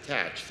ads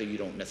attached, so you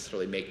don't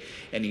necessarily make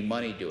any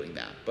money doing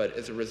that. But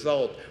as a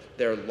result,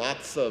 there are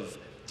lots of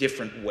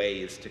different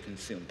ways to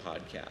consume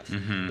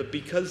podcasts. But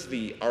because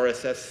the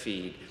RSS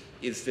feed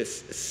is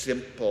this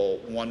simple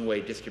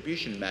one-way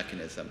distribution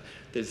mechanism,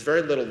 there's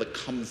very little that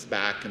comes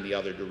back in the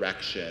other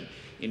direction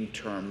in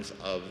terms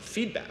of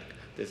feedback.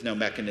 There's no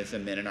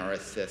mechanism in an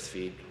RSS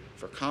feed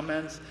for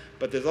comments,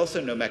 but there's also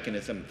no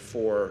mechanism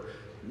for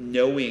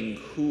knowing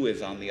who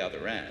is on the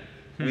other end.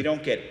 We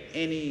don't get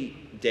any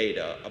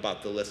data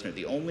about the listener.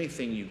 The only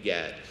thing you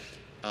get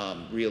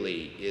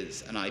really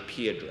is an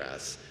IP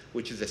address,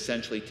 which is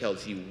essentially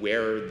tells you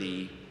where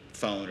the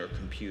phone or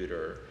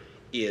computer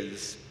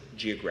is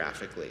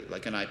geographically.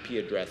 Like an IP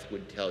address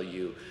would tell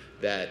you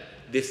that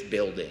this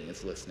building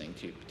is listening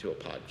to a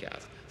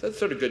podcast. So that's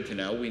sort of good to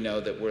know. We know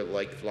that we're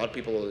like a lot of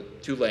people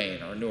at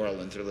Tulane or New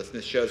Orleans are listening.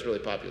 This show's really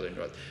popular in New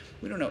Orleans.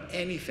 We don't know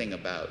anything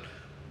about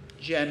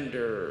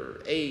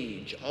gender,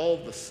 age, all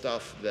the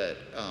stuff that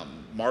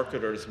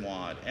marketers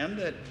want and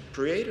that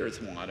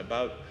creators want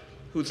about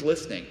who's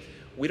listening.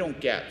 We don't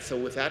get. So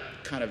with that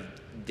kind of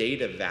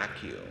data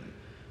vacuum,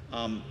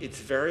 it's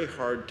very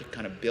hard to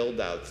kind of build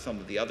out some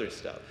of the other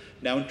stuff.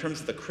 Now, in terms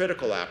of the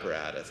critical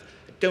apparatus,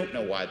 I don't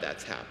know why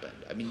that's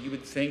happened. I mean, you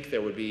would think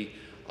there would be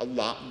a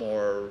lot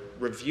more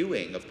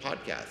reviewing of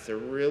podcasts. They're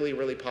really,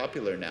 really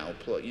popular now.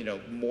 You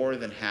know, more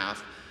than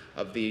half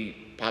of the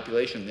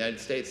population of the United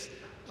States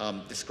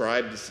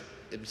describes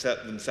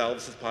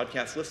themselves as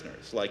podcast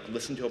listeners, like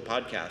listen to a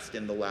podcast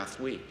in the last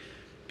week.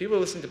 People are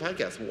listening to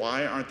podcasts.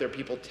 Why aren't there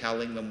people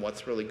telling them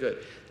what's really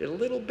good? There are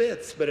little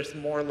bits, but it's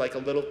more like a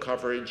little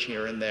coverage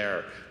here and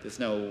there. There's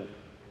no,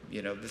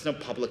 there's no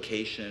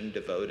publication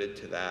devoted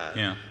to that.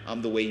 Yeah.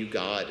 The way you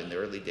got in the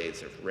early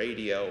days of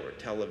radio or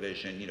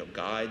television,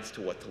 guides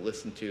to what to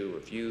listen to,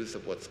 reviews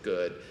of what's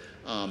good.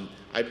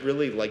 I'd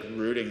really like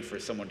rooting for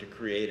someone to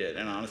create it.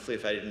 And honestly,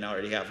 if I didn't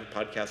already have a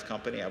podcast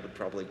company, I would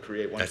probably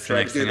create one. That's the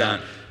next thing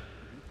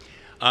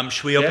on.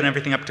 Should we open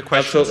everything up to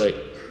questions?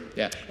 Absolutely.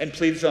 Yeah, and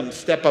please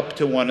step up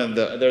to one of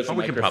the, there's a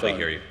we microphone. can probably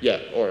hear you. Yeah,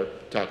 or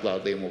talk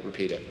loudly and we'll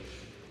repeat it.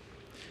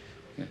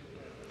 Yeah.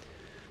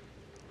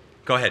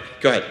 Go ahead.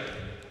 Go ahead.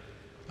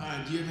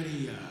 Do you have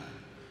any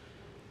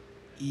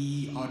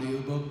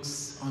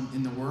e-audiobooks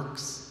in the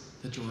works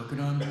that you're working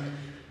on?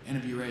 And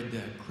have you read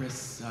the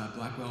Chris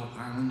Blackwell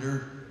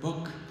Islander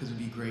book? Because it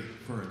would be great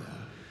for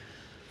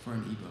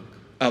an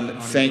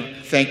ebook.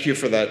 Thank you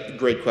for that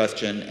great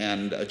question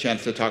and a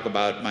chance to talk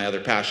about my other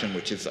passion,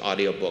 which is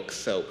audiobooks.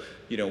 So,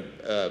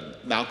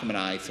 Malcolm and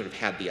I sort of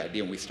had the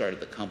idea when we started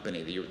the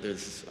company.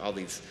 There's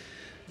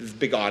this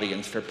big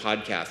audience for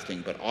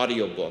podcasting, but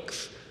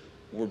audiobooks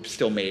were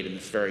still made in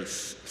this very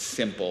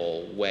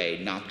simple way,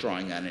 not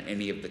drawing on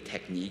any of the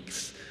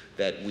techniques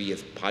that we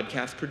as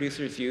podcast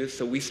producers use.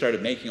 So we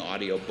started making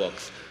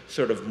audiobooks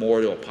sort of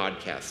more to a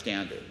podcast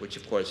standard, which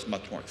of course is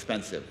much more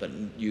expensive, but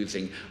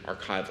using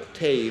archival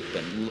tape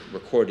and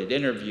recorded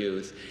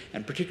interviews,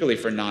 and particularly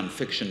for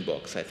nonfiction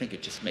books, I think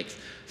it just makes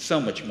so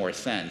much more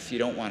sense. You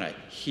don't want to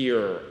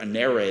hear a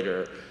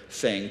narrator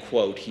saying,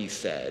 quote, he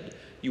said.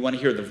 You want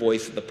to hear the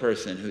voice of the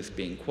person who's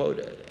being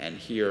quoted and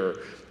hear,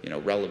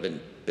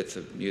 relevant bits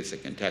of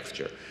music and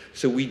texture.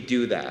 So we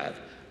do that.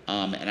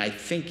 And I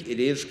think it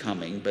is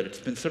coming, but it's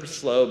been sort of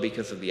slow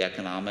because of the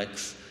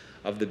economics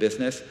of the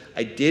business.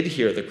 I did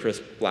hear the Chris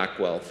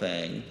Blackwell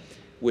thing,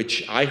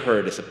 which I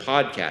heard as a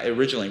podcast. It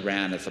originally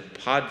ran as a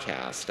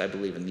podcast, I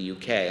believe, in the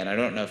UK, and I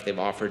don't know if they've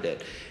offered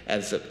it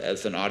as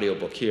an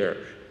audiobook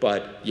here.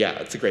 But yeah,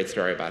 it's a great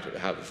story about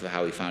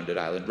how he founded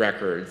Island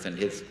Records and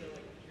his.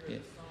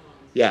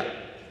 Yeah.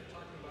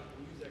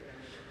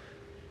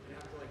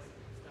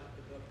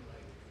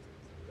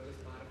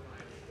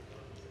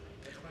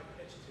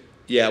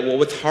 Yeah, well,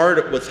 what's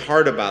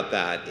hard about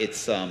that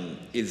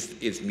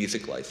is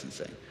music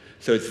licensing.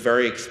 So it's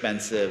very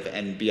expensive,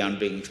 and beyond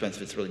being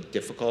expensive, it's really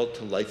difficult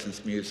to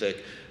license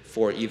music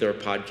for either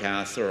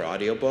podcasts or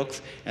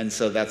audiobooks. And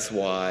so that's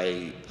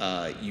why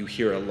you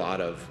hear a lot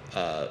of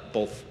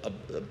both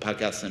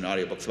podcasts and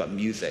audiobooks about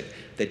music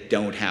that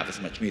don't have as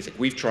much music.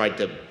 We've tried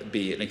to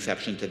be an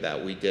exception to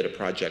that. We did a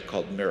project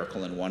called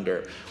Miracle and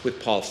Wonder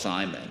with Paul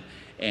Simon.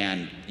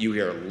 And you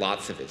hear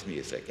lots of his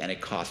music, and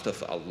it cost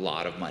us a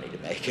lot of money to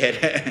make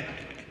it.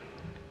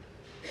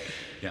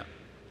 Yeah.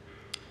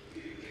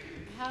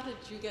 How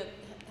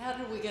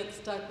did we get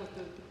stuck with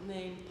the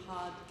name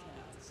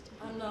podcast?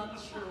 I'm not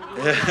sure.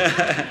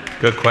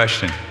 Good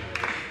question.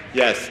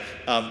 Yes,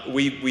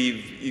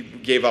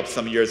 we gave up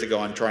some years ago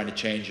on trying to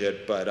change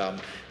it,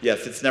 but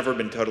yes, it's never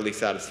been totally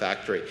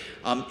satisfactory.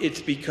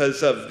 It's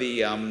because of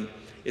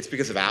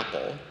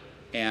Apple,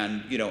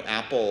 and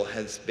Apple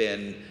has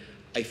been,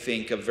 I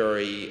think, a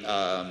very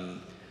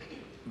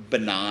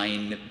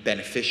benign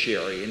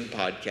beneficiary in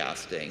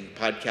podcasting.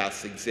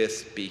 Podcasts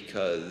exist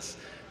because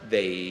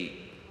they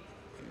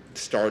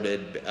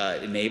started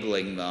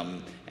enabling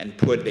them, and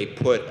they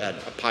put a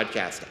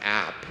podcast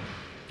app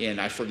in,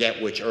 I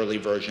forget which early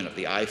version of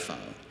the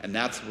iPhone. And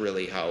that's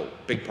really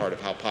big part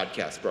of how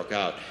podcasts broke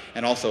out.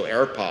 And also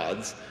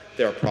AirPods,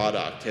 their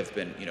product, has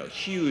been,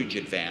 huge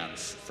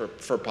advance for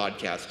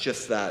podcasts.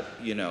 Just that,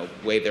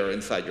 way they're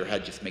inside your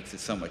head just makes it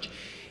so much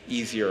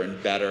easier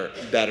and better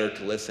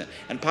to listen.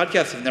 And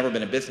podcasts have never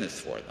been a business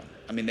for them.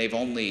 I mean, they've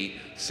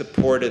only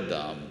supported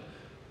them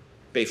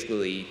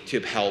basically to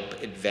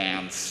help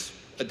advance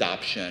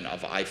adoption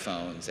of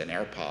iPhones and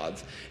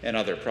AirPods and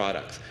other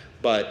products.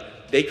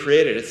 But they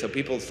created it,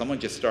 so someone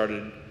just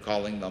started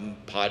calling them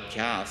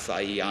podcasts,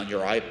 i.e. on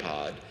your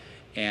iPod,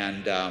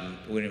 and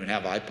we don't even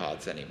have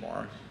iPods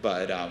anymore.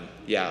 But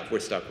yeah, we're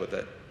stuck with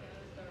it.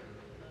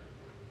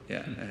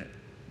 Yeah.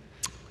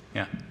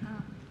 Yeah.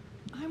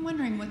 I'm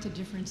wondering what the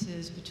difference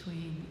is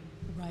between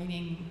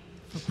writing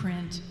for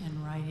print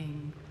and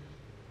writing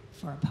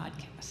for a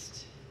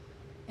podcast,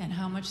 and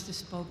how much the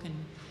spoken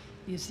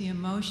is the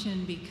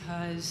emotion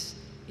because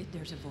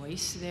there's a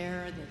voice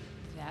there,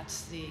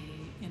 that's the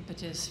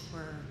impetus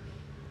for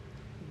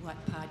what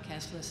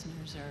podcast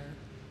listeners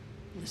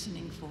are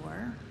listening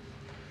for.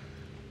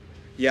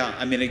 Yeah,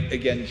 I mean,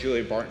 again,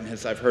 Julia Barton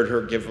I've heard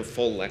her give a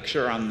full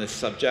lecture on this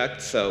subject,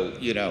 so,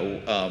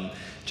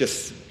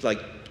 just like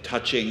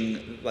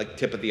touching, like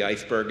tip of the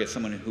iceberg as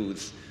someone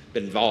who's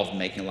been involved in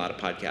making a lot of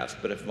podcasts,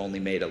 but have only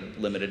made a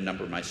limited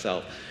number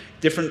myself.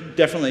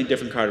 Definitely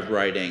different kind of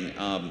writing,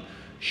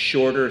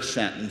 shorter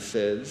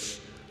sentences.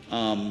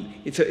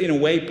 In a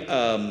way,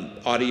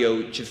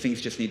 audio,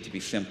 things just need to be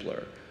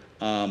simpler.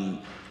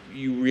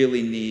 You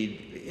really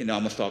need, in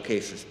almost all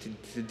cases,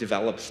 to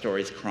develop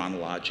stories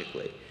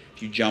chronologically.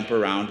 If you jump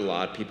around a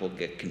lot, people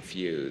get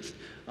confused.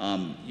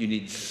 You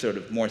need sort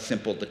of more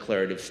simple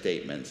declarative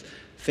statements.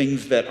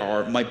 Things that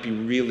might be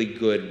really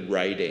good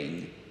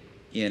writing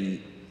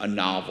in a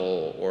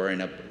novel or in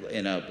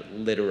a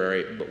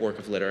literary work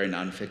of literary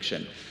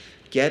nonfiction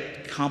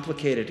get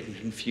complicated and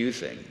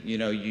confusing.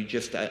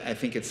 I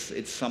think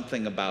it's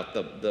something about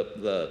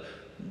the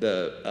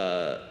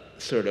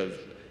sort of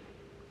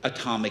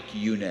atomic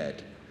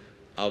unit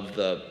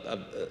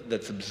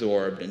that's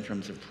absorbed in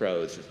terms of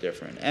prose is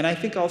different. And I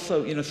think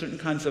also, certain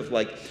kinds of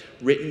like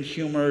written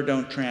humor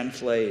don't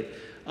translate.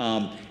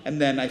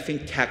 And then I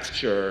think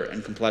texture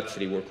and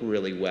complexity work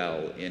really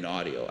well in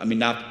audio. I mean,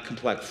 not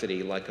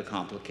complexity like a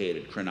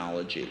complicated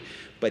chronology,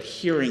 but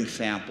hearing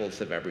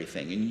samples of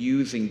everything and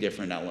using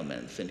different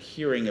elements and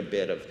hearing a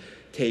bit of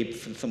tape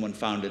from someone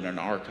found in an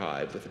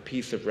archive with a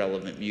piece of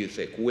relevant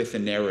music, with a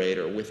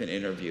narrator, with an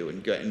interview,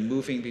 and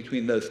moving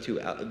between those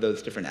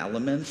different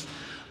elements.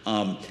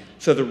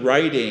 So the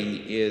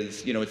writing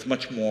is, it's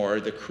much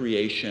more the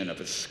creation of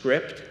a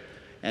script,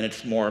 and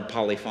it's more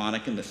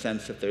polyphonic in the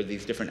sense that there are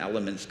these different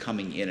elements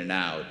coming in and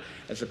out,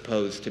 as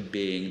opposed to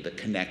being the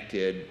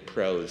connected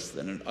prose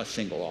that a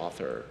single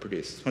author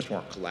produces. It's much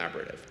more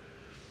collaborative.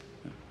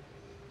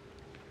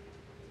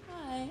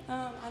 Hi,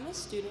 I'm a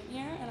student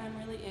here, and I'm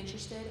really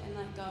interested in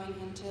like going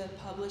into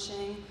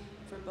publishing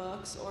for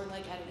books or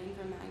like editing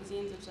for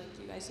magazines, which like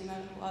you guys seem to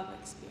have a lot of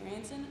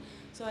experience in.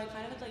 So I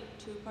kind of had like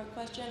a two-part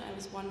question. I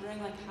was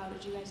wondering like how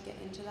did you guys get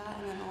into that,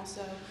 and then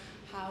also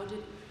how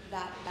did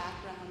that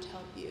background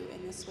help you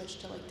in the switch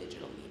to like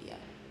digital media?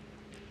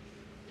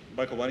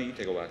 Michael, why don't you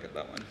take a whack at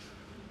that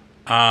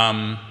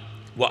one?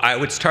 Well, I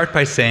would start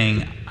by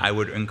saying I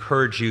would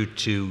encourage you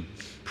to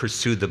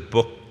pursue the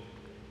book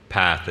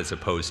path as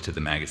opposed to the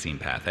magazine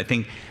path. I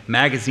think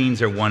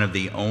magazines are one of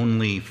the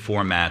only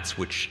formats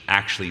which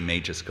actually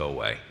may just go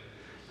away.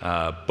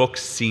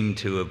 Books seem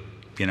to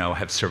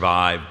have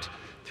survived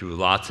through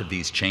lots of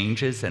these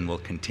changes and will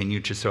continue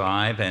to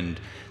survive, and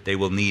they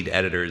will need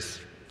editors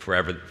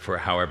forever for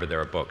however there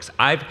are books.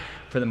 I've,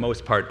 for the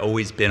most part,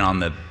 always been on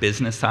the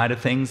business side of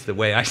things. The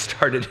way I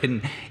started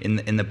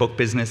in the book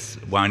business,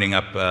 winding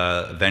up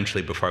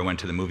eventually before I went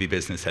to the movie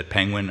business at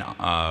Penguin,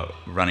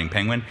 running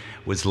Penguin,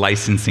 was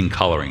licensing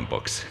coloring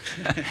books.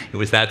 It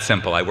was that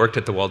simple. I worked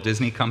at the Walt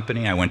Disney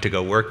Company. I went to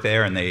go work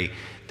there, and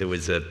there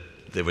was a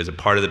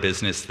part of the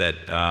business that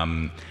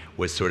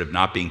was sort of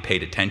not being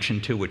paid attention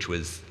to, which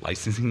was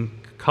licensing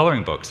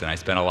coloring books, and I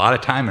spent a lot of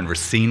time in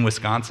Racine,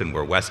 Wisconsin,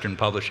 where Western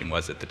Publishing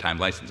was at the time,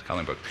 licensed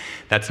coloring books.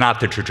 That's not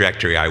the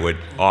trajectory I would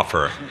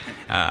offer.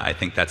 I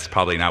think that's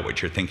probably not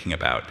what you're thinking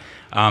about.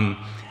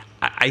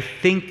 I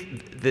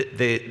think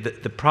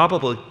the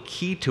probable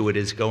key to it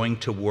is going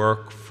to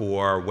work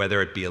for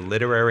whether it be a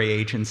literary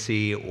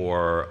agency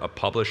or a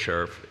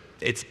publisher.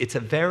 It's a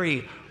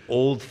very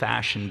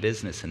old-fashioned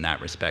business in that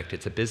respect.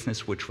 It's a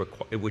business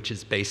which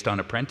is based on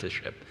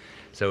apprenticeship.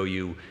 So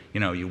you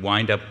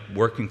wind up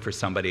working for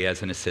somebody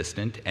as an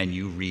assistant, and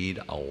you read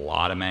a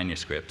lot of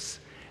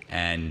manuscripts,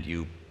 and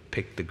you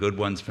pick the good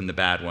ones from the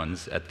bad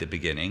ones at the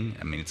beginning.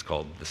 I mean, it's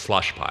called the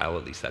slush pile,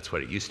 at least that's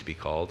what it used to be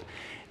called.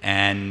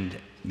 And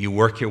you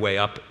work your way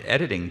up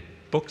editing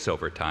books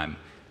over time.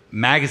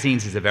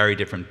 Magazines is a very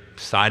different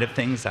side of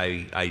things.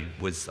 I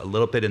was a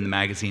little bit in the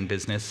magazine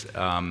business,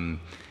 and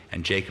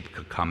Jacob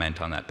could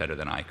comment on that better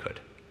than I could.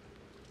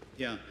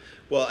 Yeah.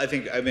 Well,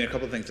 a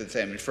couple of things I'd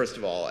say. First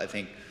of all, I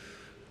think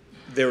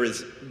there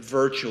is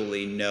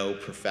virtually no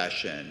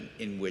profession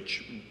in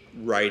which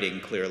writing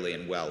clearly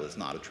and well is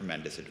not a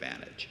tremendous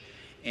advantage.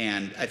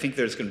 And I think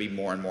there's going to be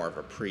more and more of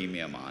a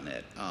premium on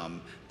it.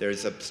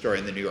 There's a story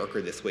in the New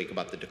Yorker this week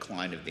about the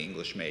decline of the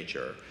English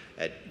major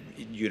at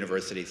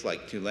universities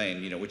like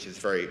Tulane, which is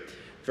very,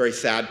 very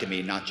sad to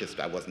me. Not just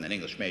I wasn't an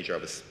English major, I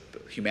was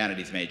a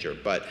humanities major,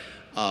 but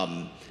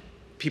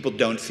people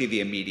don't see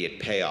the immediate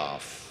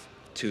payoff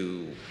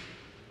to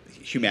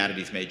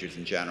humanities majors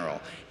in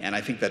general. And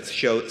I think that's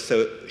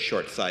so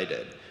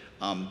short-sighted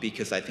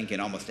because I think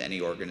in almost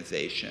any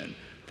organization,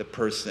 the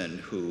person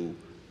who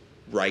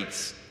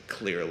writes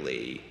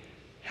clearly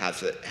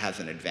has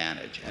an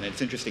advantage. And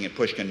it's interesting, at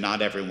Pushkin,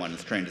 not everyone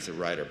is trained as a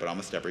writer, but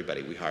almost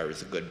everybody we hire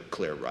is a good,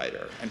 clear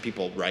writer. And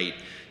people write,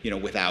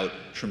 without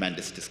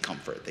tremendous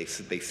discomfort. They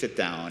sit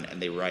down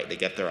and they write, they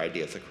get their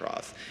ideas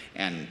across.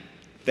 And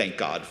thank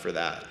God for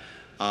that.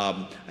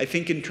 I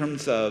think in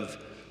terms of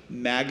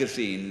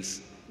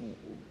magazines,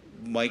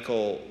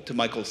 to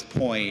Michael's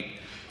point,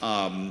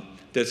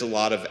 there's a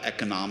lot of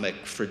economic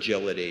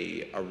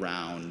fragility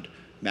around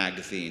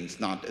magazines,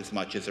 not as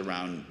much as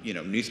around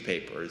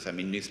newspapers. I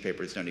mean,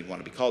 newspapers don't even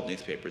want to be called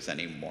newspapers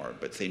anymore,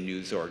 but say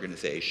news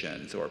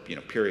organizations or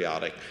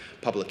periodic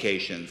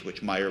publications,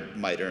 which might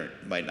or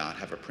might not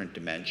have a print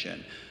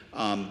dimension.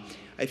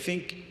 I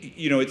think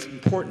it's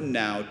important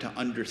now to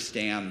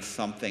understand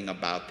something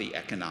about the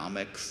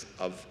economics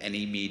of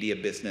any media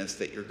business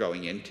that you're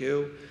going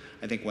into.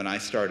 I think when I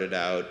started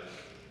out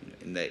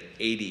in the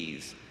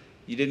 80s,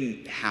 you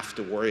didn't have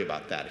to worry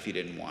about that if you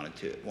didn't want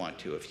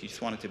to. If you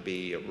just wanted to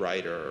be a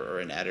writer or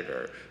an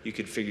editor, you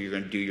could figure you're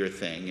going to do your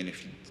thing, and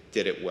if you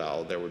did it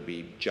well, there would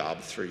be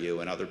jobs for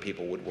you, and other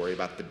people would worry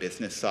about the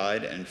business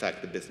side. And in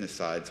fact, the business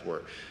sides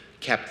were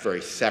kept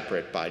very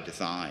separate by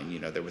design.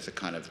 There was a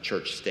kind of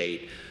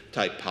church-state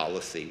type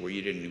policy where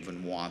you didn't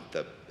even want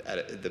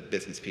the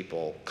business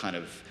people kind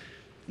of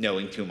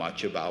knowing too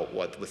much about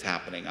what was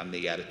happening on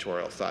the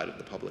editorial side of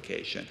the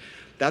publication.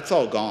 That's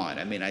all gone.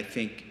 I mean, I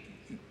think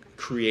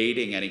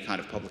creating any kind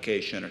of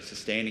publication or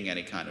sustaining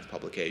any kind of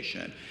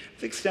publication,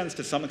 it extends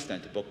to some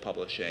extent to book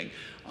publishing,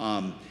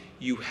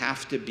 you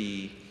have to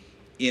be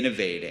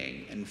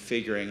innovating and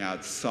figuring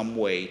out some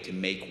way to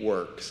make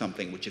work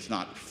something which is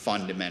not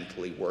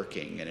fundamentally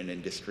working in an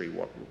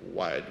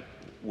industry-wide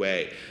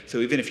way. So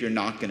even if you're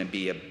not going to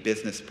be a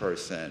business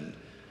person,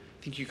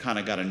 I think you kind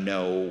of got to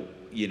know,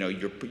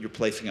 you're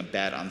placing a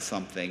bet on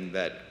something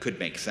that could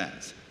make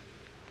sense.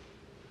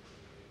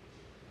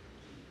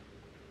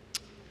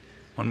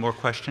 One more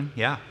question?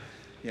 Yeah.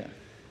 Yeah.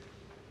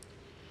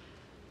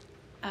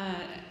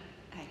 Hi,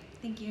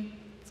 thank you.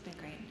 It's been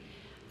great.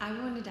 I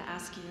wanted to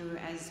ask you,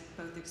 as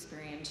both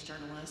experienced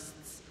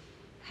journalists,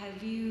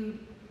 do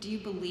you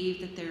believe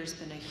that there's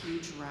been a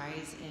huge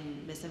rise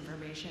in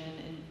misinformation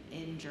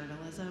in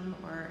journalism,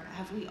 or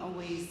have we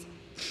always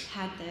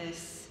had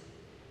this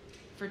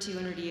for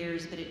 200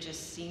 years, but it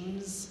just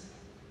seems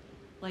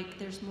like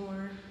there's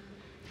more?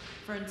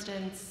 For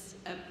instance,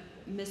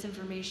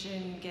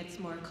 misinformation gets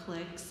more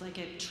clicks, like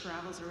it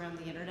travels around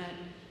the internet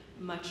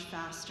much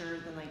faster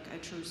than like a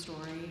true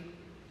story.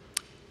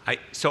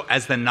 So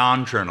as the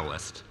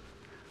non-journalist,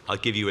 I'll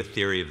give you a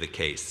theory of the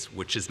case,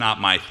 which is not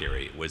my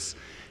theory. It was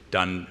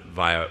done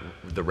via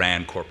the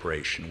RAND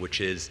Corporation,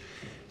 which is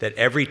that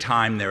every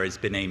time there has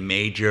been a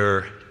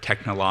major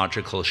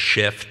technological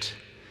shift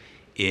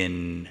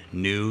in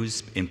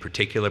news in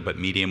particular, but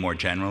media more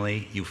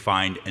generally, you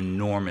find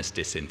enormous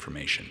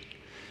disinformation.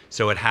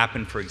 So it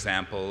happened, for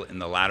example, in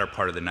the latter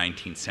part of the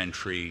 19th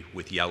century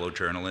with yellow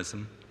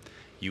journalism.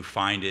 You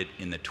find it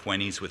in the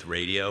 20s with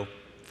radio.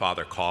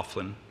 Father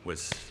Coughlin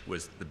was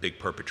the big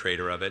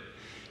perpetrator of it.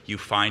 You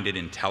find it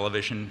in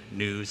television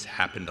news,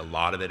 happened a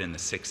lot of it in the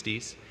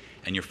 60s,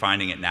 and you're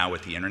finding it now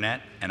with the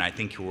internet, and I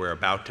think we're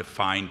about to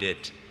find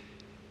it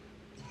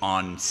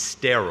on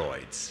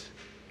steroids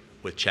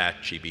with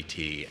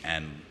ChatGPT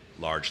and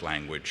large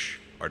language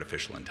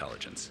artificial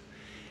intelligence.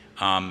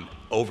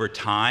 Over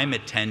time,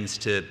 it tends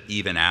to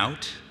even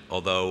out,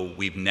 although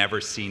we've never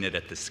seen it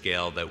at the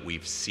scale that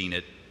we've seen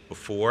it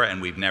before,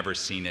 and we've never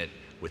seen it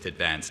with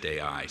advanced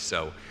AI.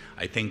 So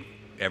I think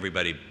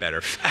everybody better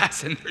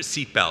fasten their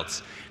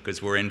seatbelts,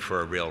 because we're in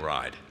for a real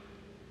ride.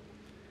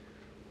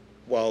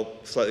 Well,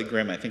 slightly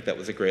grim, I think that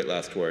was a great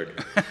last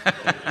word.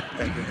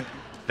 Thank you.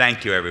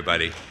 Thank you,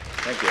 everybody.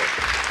 Thank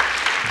you.